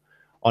shell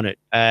on it.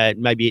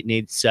 Maybe it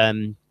needs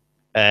a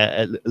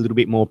little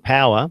bit more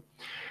power.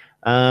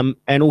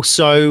 And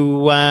also,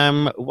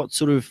 what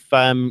sort of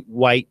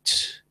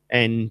weight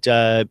and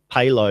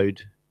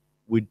payload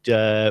would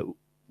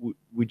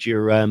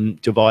your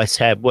device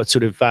have? What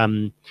sort of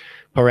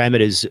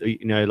parameters,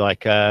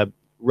 like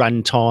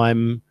run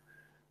time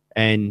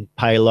and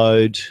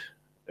payload,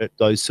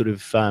 those sort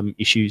of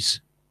issues?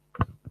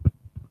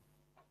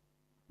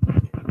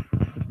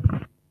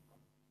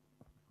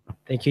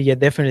 Thank you. Yeah,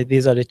 definitely.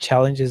 These are the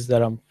challenges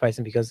that I'm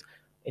facing because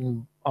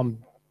I'm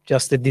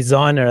just a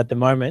designer at the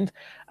moment.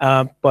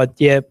 But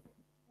yeah,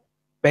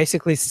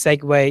 basically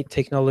Segway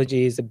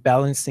technology is a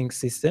balancing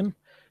system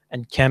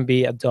and can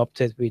be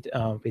adopted with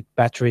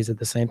batteries at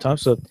the same time.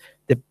 So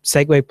the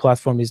Segway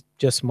platform is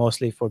just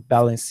mostly for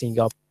balancing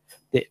up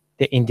the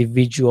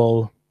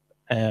individual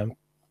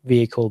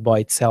vehicle by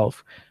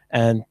itself.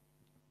 And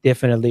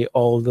definitely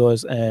all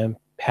those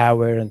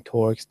power and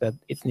torques that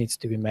it needs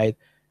to be made.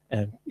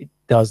 It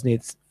does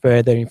need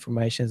further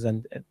information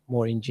and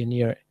more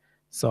engineer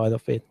side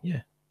of it.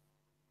 Yeah.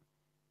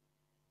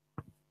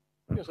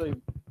 So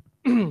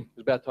it's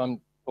about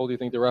time, Paul, do you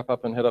think, to wrap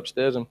up and head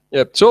upstairs? And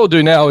yeah, so what we'll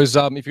do now is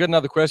if you've got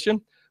another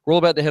question, we're all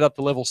about to head up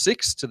to level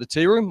 6 to the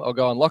tea room. I'll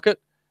go unlock it.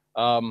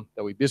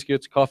 There'll be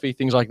biscuits, coffee,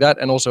 things like that,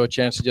 and also a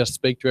chance to just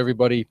speak to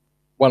everybody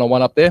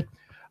one-on-one up there.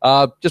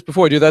 Just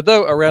before we do that,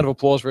 though, a round of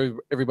applause for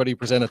everybody who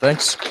presented.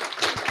 Thanks.